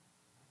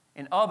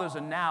 And others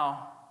are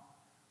now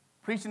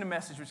preaching the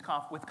message with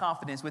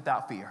confidence,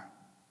 without fear.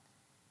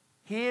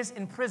 His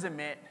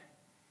imprisonment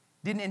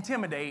didn't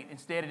intimidate,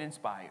 instead it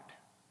inspired.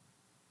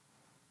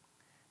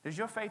 Does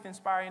your faith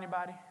inspire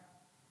anybody? It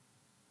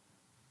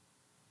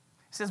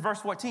says,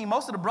 verse 14,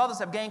 most of the brothers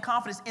have gained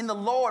confidence in the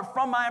Lord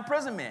from my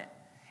imprisonment,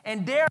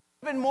 and dare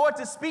even more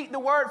to speak the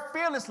word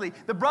fearlessly.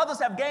 The brothers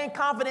have gained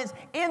confidence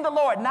in the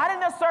Lord, not in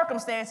their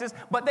circumstances,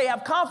 but they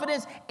have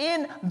confidence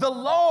in the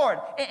Lord.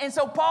 And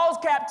so Paul's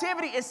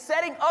captivity is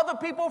setting other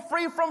people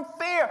free from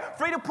fear,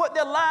 free to put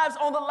their lives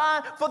on the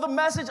line for the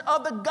message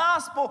of the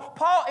gospel.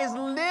 Paul is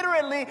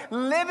literally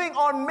living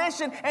on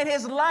mission, and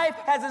his life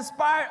has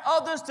inspired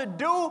others to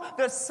do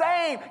the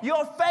same.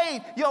 Your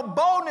faith, your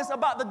boldness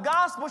about the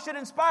gospel should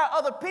inspire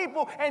other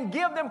people and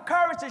give them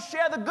courage to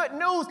share the good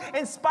news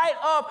in spite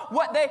of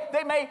what they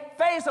may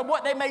face of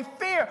what they may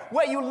fear,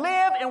 where you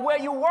live and where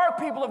you work,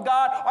 people of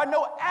God, are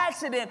no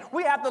accident.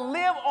 We have to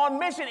live on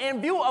mission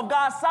in view of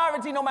God's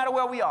sovereignty no matter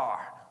where we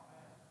are.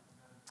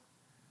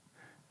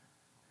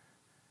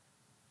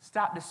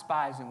 Stop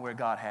despising where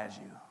God has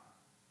you.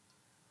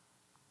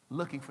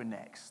 Looking for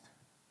next.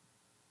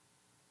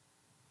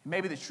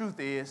 Maybe the truth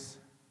is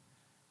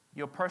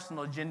your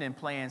personal agenda and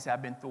plans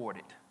have been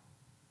thwarted.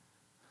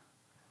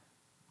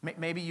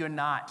 Maybe you're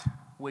not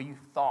where you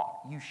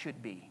thought you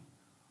should be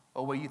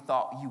or where you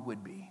thought you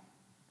would be.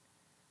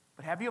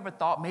 But have you ever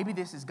thought maybe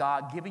this is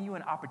God giving you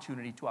an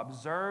opportunity to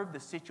observe the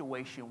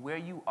situation where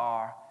you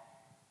are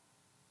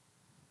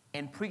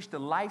and preach the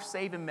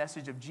life-saving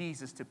message of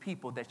Jesus to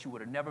people that you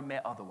would have never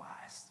met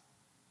otherwise?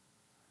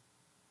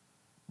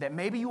 That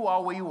maybe you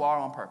are where you are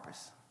on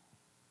purpose.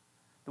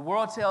 The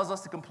world tells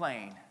us to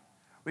complain.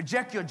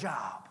 Reject your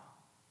job,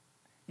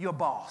 your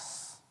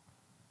boss.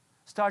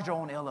 Start your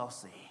own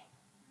LLC.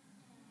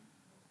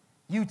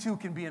 You too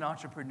can be an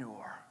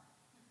entrepreneur.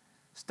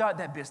 Start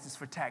that business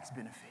for tax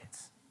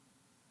benefits.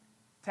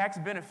 Tax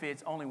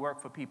benefits only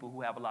work for people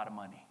who have a lot of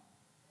money.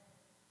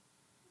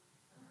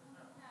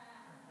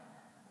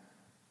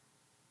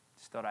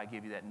 Just thought I'd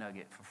give you that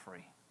nugget for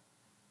free.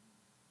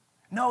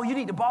 No, you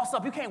need to boss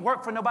up. You can't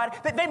work for nobody.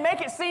 They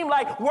make it seem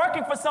like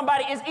working for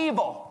somebody is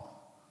evil.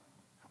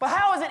 But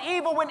how is it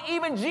evil when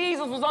even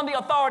Jesus was on the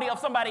authority of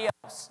somebody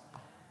else?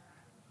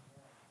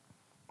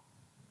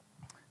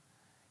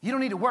 You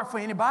don't need to work for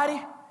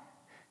anybody.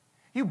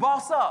 You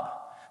boss up.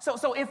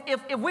 So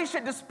if we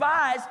should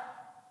despise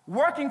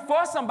working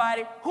for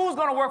somebody, who's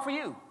going to work for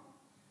you?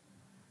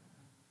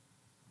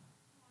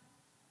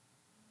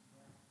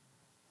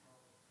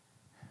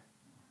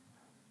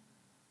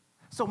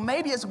 So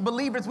maybe as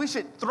believers, we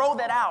should throw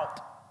that out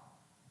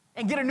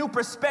and get a new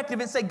perspective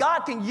and say,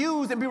 God can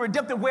use and be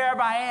redemptive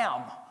wherever I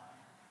am.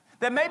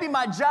 That maybe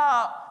my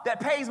job that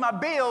pays my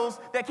bills,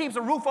 that keeps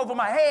a roof over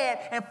my head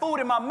and food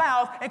in my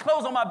mouth and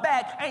clothes on my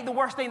back ain't the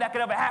worst thing that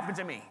could ever happen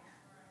to me.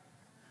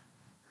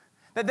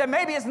 That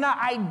maybe it's not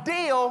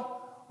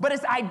ideal, but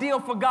it's ideal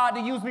for God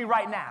to use me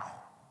right now.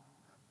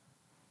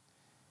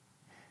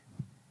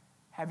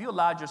 Have you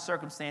allowed your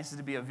circumstances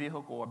to be a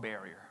vehicle or a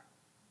barrier?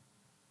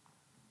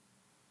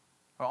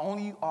 Or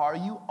are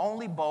you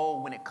only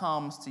bold when it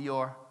comes to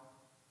your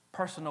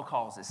personal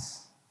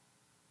causes?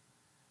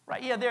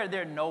 Right? Yeah,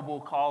 there are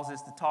noble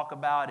causes to talk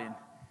about and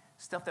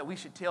stuff that we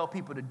should tell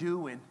people to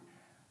do and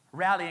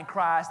rallying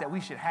cries that we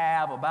should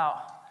have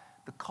about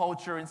the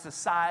culture and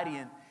society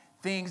and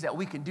things that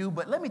we can do.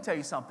 But let me tell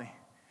you something.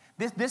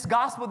 This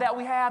gospel that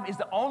we have is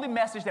the only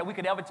message that we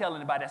could ever tell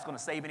anybody that's going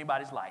to save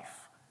anybody's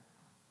life.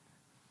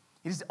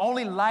 It is the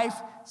only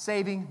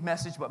life-saving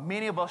message, but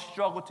many of us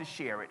struggle to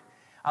share it.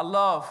 I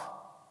love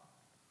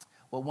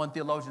what one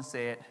theologian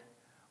said.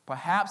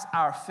 Perhaps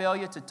our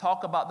failure to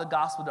talk about the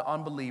gospel to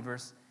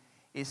unbelievers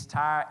is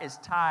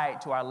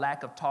tied to our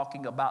lack of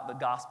talking about the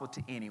gospel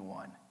to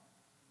anyone,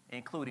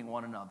 including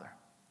one another.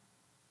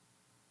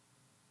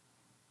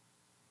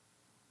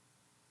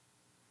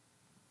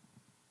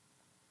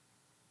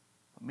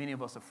 But many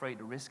of us are afraid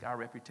to risk our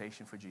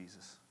reputation for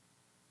Jesus.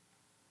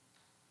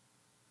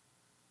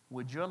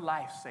 Would your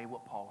life say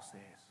what Paul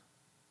says?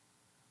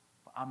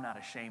 But I'm not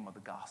ashamed of the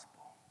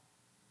gospel.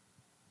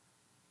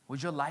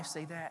 Would your life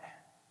say that?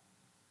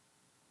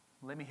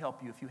 Let me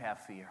help you if you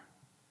have fear.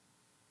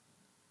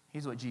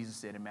 Here's what Jesus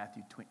said in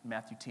Matthew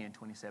 10,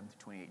 27 to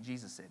 28.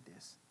 Jesus said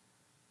this.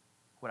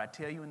 What I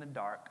tell you in the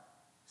dark,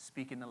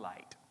 speak in the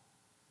light.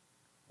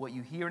 What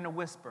you hear in a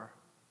whisper,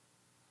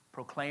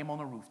 proclaim on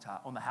the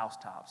rooftop, on the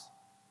housetops.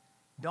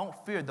 Don't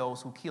fear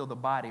those who kill the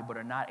body but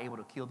are not able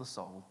to kill the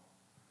soul.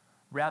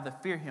 Rather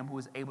fear him who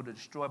is able to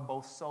destroy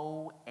both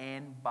soul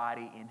and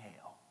body in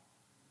hell.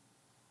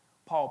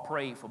 Paul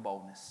prayed for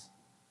boldness.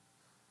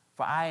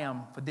 I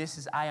am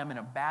an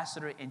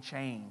ambassador in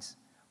chains.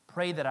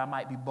 Pray that I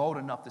might be bold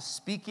enough to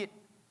speak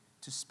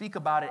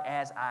about it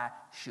as I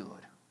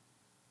should.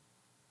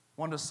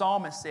 One of the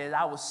psalmists said,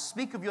 I will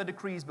speak of your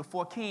decrees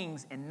before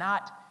kings and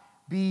not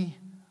be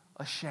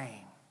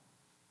ashamed.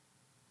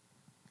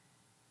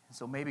 And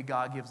so maybe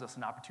God gives us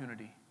an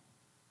opportunity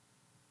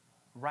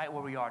right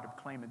where we are to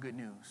proclaim the good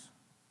news.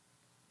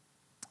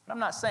 But I'm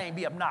not saying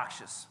be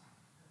obnoxious.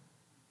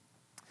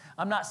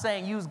 I'm not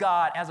saying use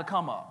God as a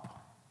come up.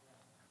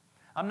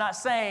 I'm not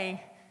saying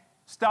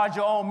start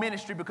your own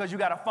ministry because you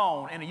got a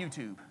phone and a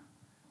YouTube.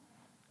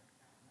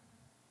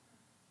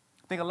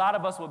 I think a lot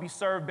of us will be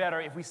served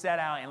better if we sat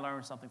down and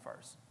learned something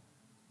first.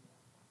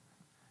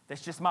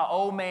 That's just my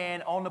old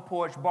man on the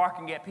porch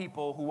barking at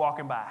people who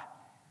walking by.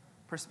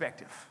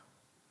 Perspective.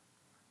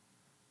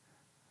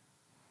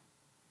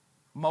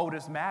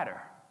 Motives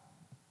matter.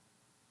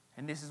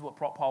 And this is what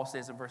Paul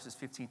says in verses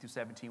 15 through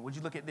 17. Would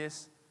you look at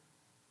this?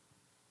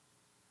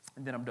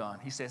 And then I'm done.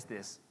 He says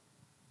this.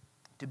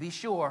 To be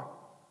sure,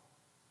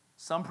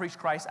 some preach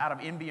Christ out of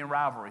envy and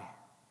rivalry,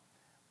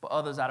 but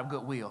others out of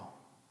goodwill.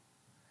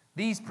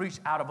 These preach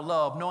out of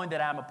love, knowing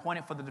that I am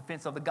appointed for the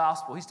defense of the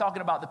gospel. He's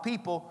talking about the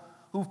people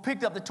who've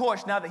picked up the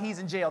torch now that he's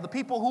in jail, the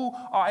people who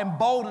are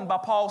emboldened by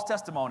Paul's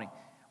testimony.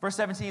 Verse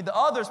 17, the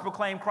others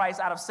proclaim Christ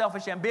out of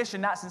selfish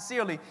ambition, not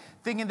sincerely,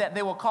 thinking that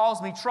they will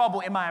cause me trouble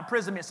in my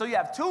imprisonment. So you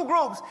have two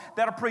groups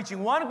that are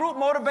preaching. One group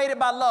motivated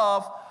by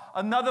love,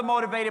 another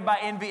motivated by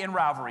envy and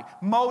rivalry.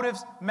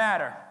 Motives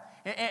matter.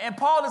 And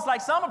Paul is like,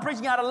 some are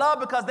preaching out of love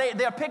because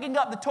they're picking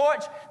up the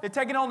torch. They're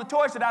taking on the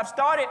torch that I've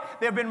started.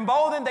 They've been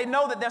emboldened. They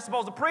know that they're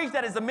supposed to preach.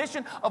 That is the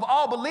mission of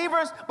all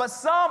believers. But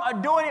some are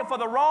doing it for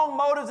the wrong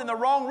motives and the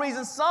wrong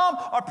reasons. Some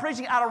are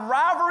preaching out of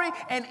rivalry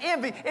and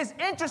envy. It's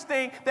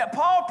interesting that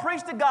Paul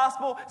preached the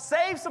gospel,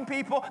 saved some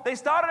people. They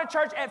started a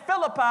church at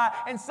Philippi,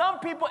 and some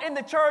people in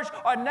the church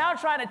are now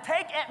trying to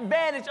take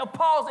advantage of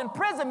Paul's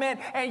imprisonment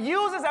and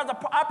use this as an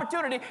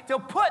opportunity to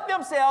put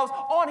themselves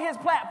on his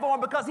platform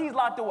because he's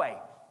locked away.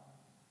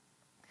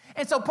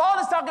 And so Paul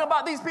is talking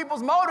about these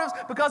people's motives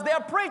because they're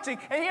preaching.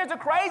 And here's the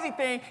crazy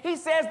thing. He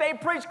says they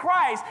preach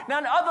Christ. Now,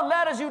 in other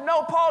letters, you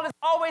know Paul is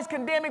always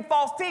condemning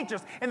false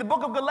teachers. In the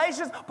book of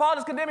Galatians, Paul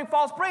is condemning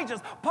false preachers.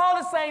 Paul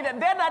is saying that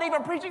they're not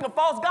even preaching a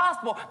false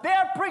gospel.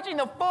 They're preaching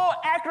the full,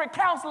 accurate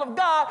counsel of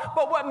God.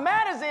 But what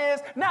matters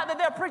is not that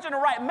they're preaching the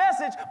right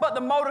message, but the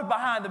motive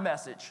behind the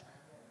message.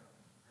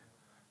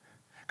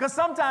 Because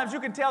sometimes you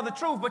can tell the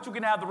truth, but you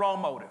can have the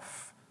wrong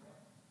motive.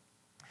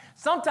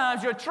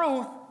 Sometimes your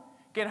truth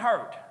can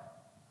hurt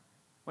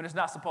when it's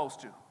not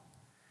supposed to.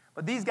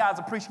 But these guys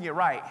are preaching it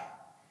right.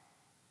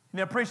 And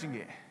they're preaching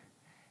it.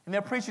 And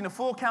they're preaching the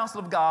full counsel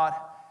of God,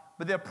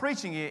 but they're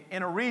preaching it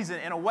in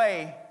a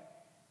way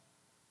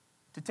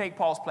to take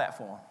Paul's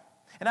platform.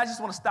 And I just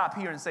want to stop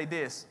here and say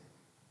this.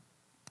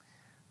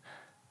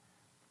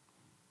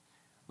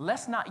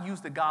 Let's not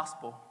use the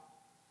gospel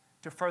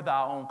to further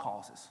our own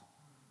causes.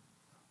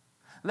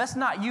 Let's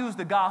not use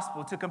the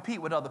gospel to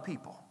compete with other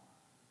people.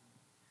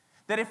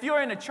 That if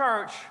you're in a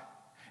church,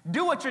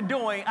 do what you're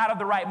doing out of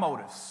the right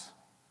motives.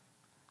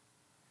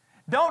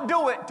 Don't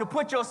do it to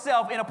put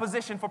yourself in a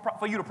position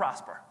for you to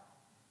prosper.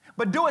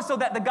 But do it so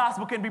that the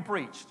gospel can be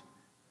preached,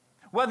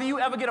 whether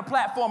you ever get a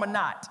platform or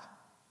not.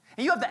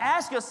 And you have to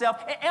ask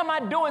yourself, am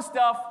I doing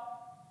stuff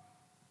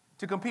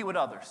to compete with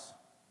others?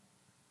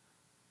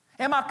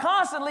 Am I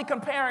constantly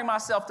comparing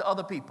myself to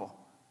other people?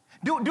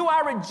 Do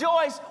I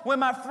rejoice when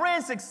my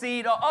friends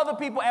succeed or other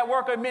people at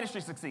work or ministry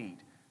succeed?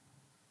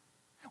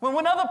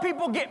 When other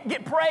people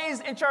get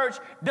praised in church,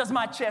 does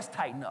my chest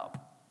tighten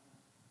up?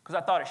 Because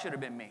I thought it should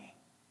have been me.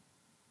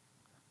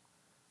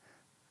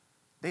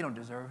 They don't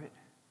deserve it.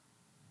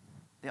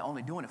 They're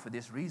only doing it for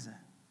this reason.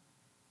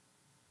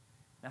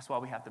 That's why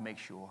we have to make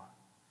sure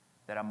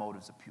that our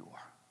motives are pure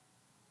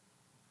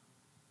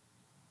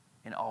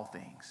in all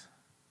things.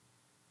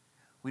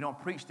 We don't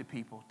preach to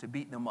people to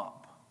beat them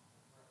up.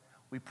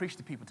 We preach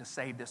to people to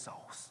save their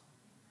souls.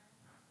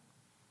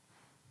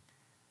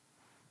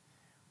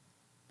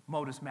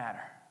 Motives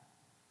matter.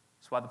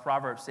 That's why the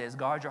proverb says,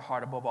 guard your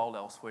heart above all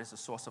else, for it's the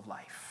source of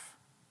life.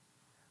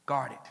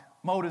 Guard it.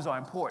 Motives are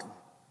important.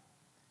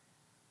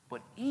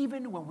 But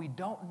even when we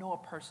don't know a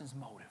person's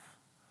motive,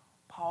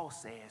 Paul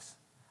says,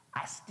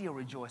 I still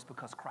rejoice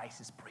because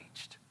Christ is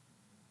preached.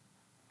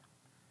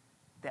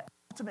 That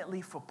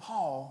ultimately for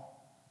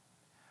Paul,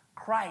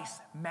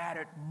 Christ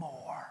mattered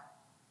more.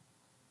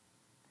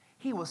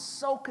 He was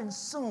so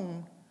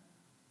consumed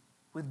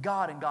with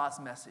God and God's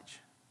message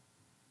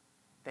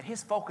that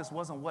his focus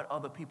wasn't what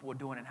other people were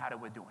doing and how they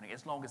were doing it,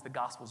 as long as the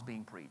gospel's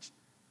being preached.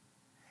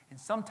 And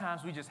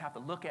sometimes we just have to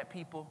look at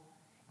people,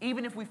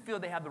 even if we feel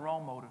they have the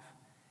wrong motive,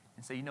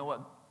 and say, you know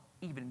what,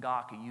 even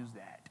God can use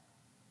that.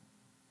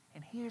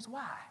 And here's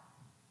why.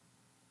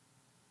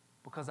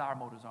 Because our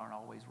motives aren't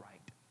always right.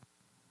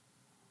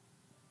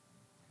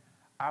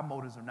 Our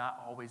motives are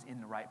not always in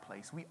the right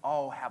place. We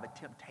all have a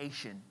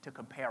temptation to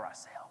compare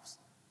ourselves.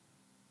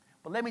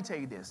 But let me tell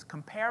you this,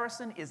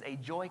 comparison is a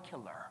joy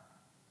killer.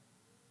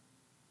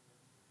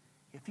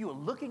 If you are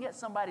looking at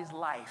somebody's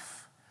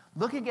life,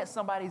 looking at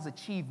somebody's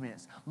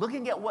achievements,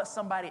 looking at what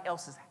somebody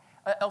else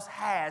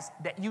has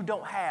that you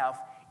don't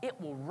have, it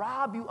will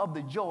rob you of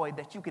the joy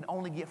that you can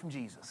only get from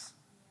Jesus.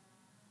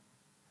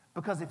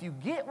 Because if you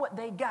get what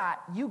they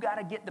got, you got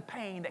to get the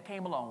pain that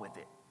came along with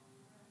it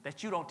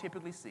that you don't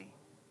typically see.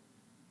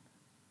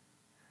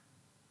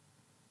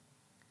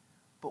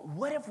 But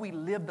what if we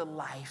lived a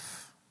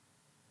life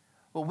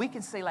where we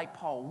can say like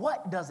Paul,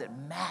 what does it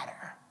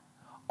matter?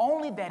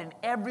 Only that in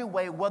every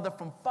way, whether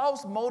from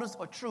false motives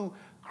or true,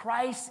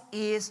 Christ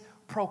is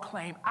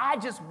proclaimed. I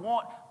just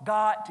want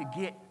God to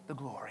get the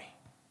glory.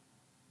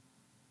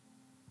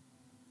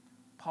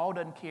 Paul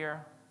doesn't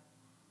care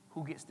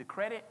who gets the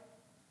credit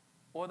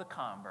or the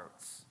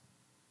converts.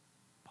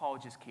 Paul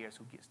just cares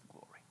who gets the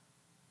glory.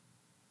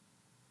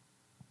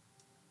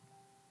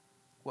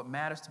 What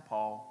matters to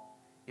Paul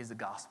is the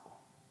gospel.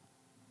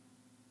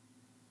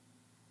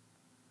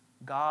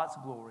 God's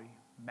glory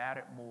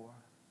mattered more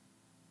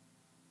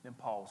than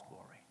Paul's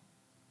glory.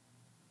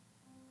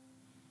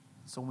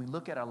 So when we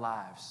look at our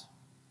lives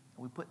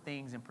and we put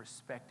things in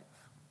perspective,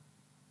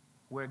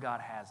 where God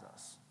has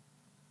us,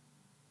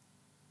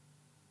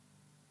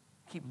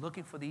 keep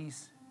looking for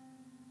these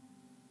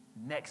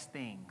next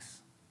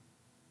things.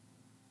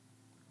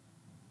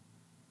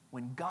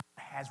 When God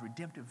has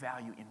redemptive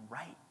value in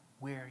right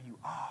where you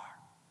are.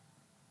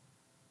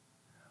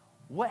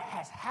 What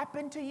has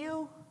happened to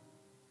you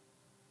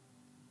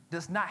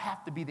does not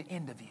have to be the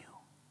end of you.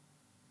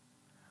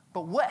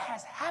 But what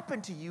has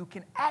happened to you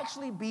can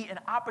actually be an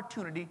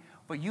opportunity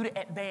for you to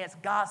advance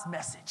God's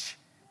message.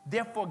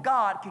 Therefore,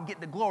 God can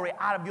get the glory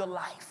out of your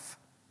life.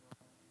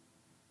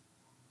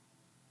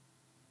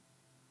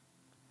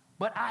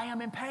 But I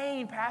am in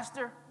pain,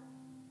 Pastor.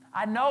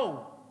 I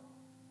know.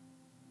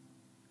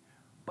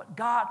 But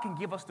God can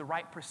give us the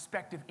right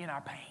perspective in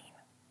our pain.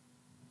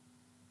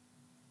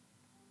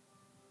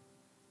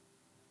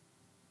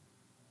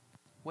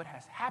 What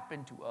has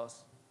happened to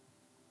us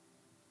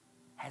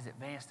has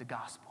advanced the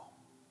gospel.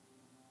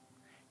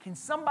 Can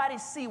somebody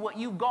see what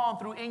you've gone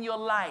through in your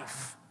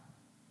life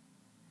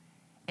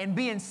and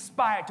be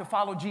inspired to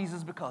follow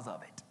Jesus because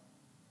of it?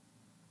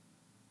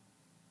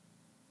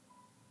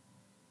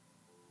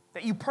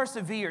 That you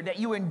persevered, that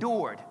you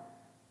endured,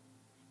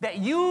 that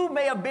you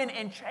may have been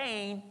in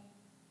chain,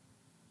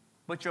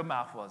 but your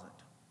mouth wasn't.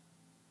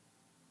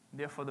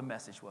 Therefore, the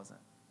message wasn't.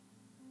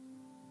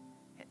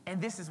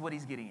 And this is what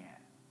he's getting at.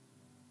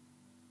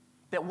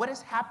 That what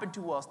has happened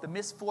to us, the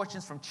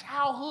misfortunes from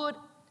childhood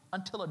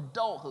until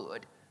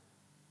adulthood,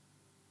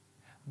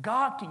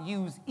 God can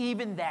use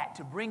even that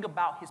to bring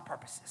about his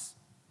purposes.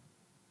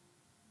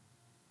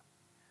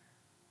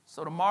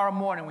 So tomorrow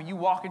morning when you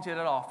walk into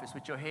that office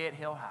with your head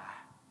held high,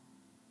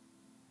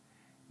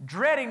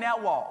 dreading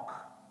that walk,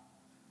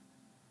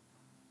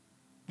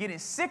 getting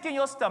sick in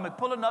your stomach,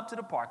 pulling up to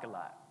the parking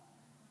lot,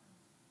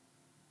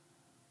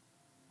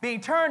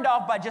 being turned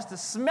off by just the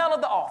smell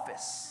of the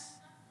office,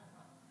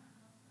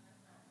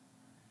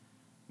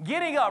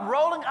 getting up,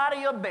 rolling out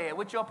of your bed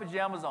with your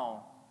pajamas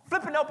on,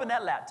 flipping open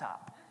that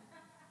laptop,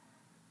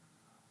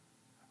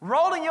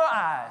 rolling your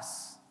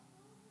eyes,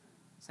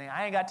 saying,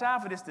 I ain't got time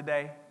for this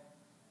today.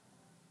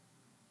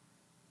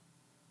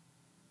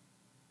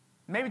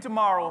 Maybe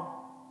tomorrow,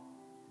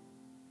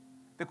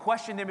 the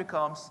question then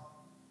becomes,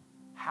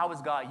 how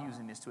is God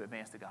using this to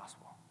advance the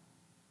gospel?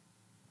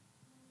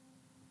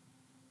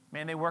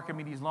 Man, they working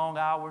me these long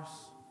hours.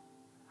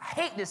 I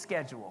hate this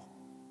schedule.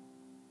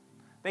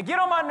 They get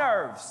on my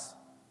nerves.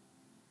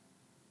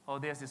 Oh,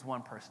 there's this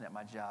one person at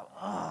my job.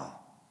 Ugh.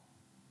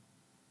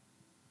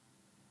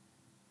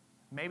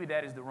 Maybe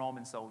that is the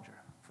Roman soldier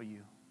for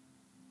you.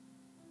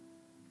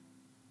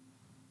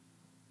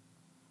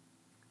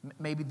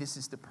 Maybe this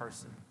is the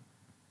person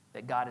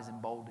that God has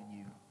emboldened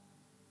you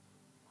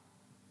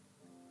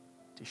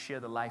to share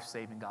the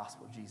life-saving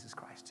gospel of Jesus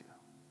Christ to.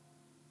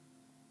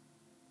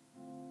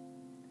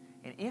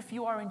 And if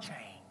you are in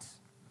chains,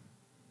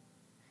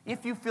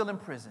 if you feel in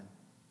prison,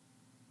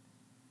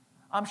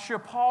 I'm sure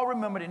Paul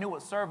remembered, and it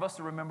would serve us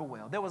to remember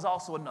well. There was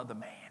also another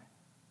man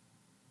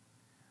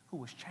who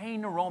was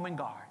chained to Roman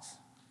guards,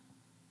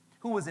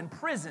 who was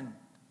imprisoned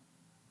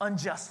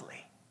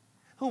unjustly,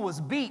 who was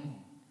beaten,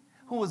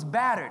 who was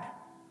battered,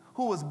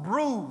 who was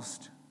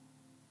bruised,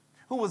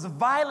 who was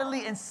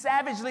violently and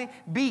savagely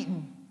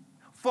beaten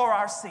for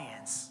our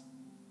sins.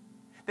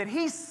 That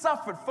he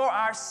suffered for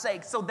our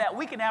sake so that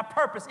we can have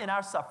purpose in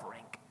our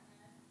suffering.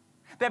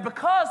 That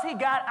because he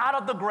got out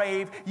of the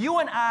grave, you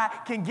and I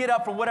can get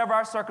up from whatever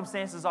our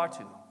circumstances are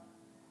too.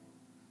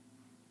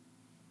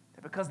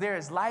 That because there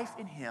is life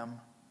in him,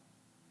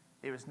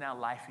 there is now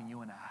life in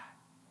you and I.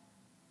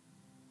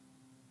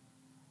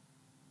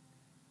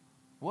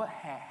 What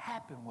had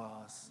happened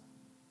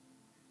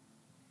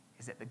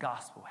is that the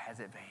gospel has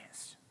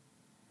advanced.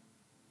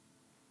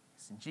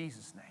 It's in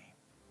Jesus' name.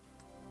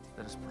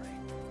 Let us pray.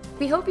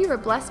 We hope you were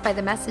blessed by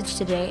the message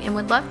today and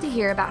would love to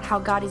hear about how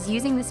God is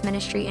using this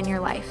ministry in your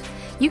life.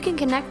 You can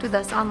connect with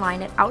us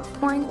online at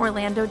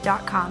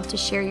outpouringorlando.com to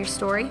share your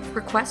story,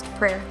 request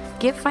prayer,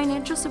 give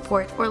financial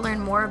support, or learn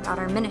more about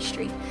our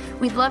ministry.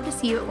 We'd love to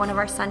see you at one of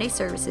our Sunday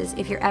services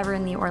if you're ever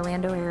in the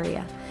Orlando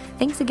area.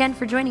 Thanks again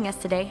for joining us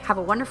today. Have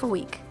a wonderful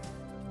week.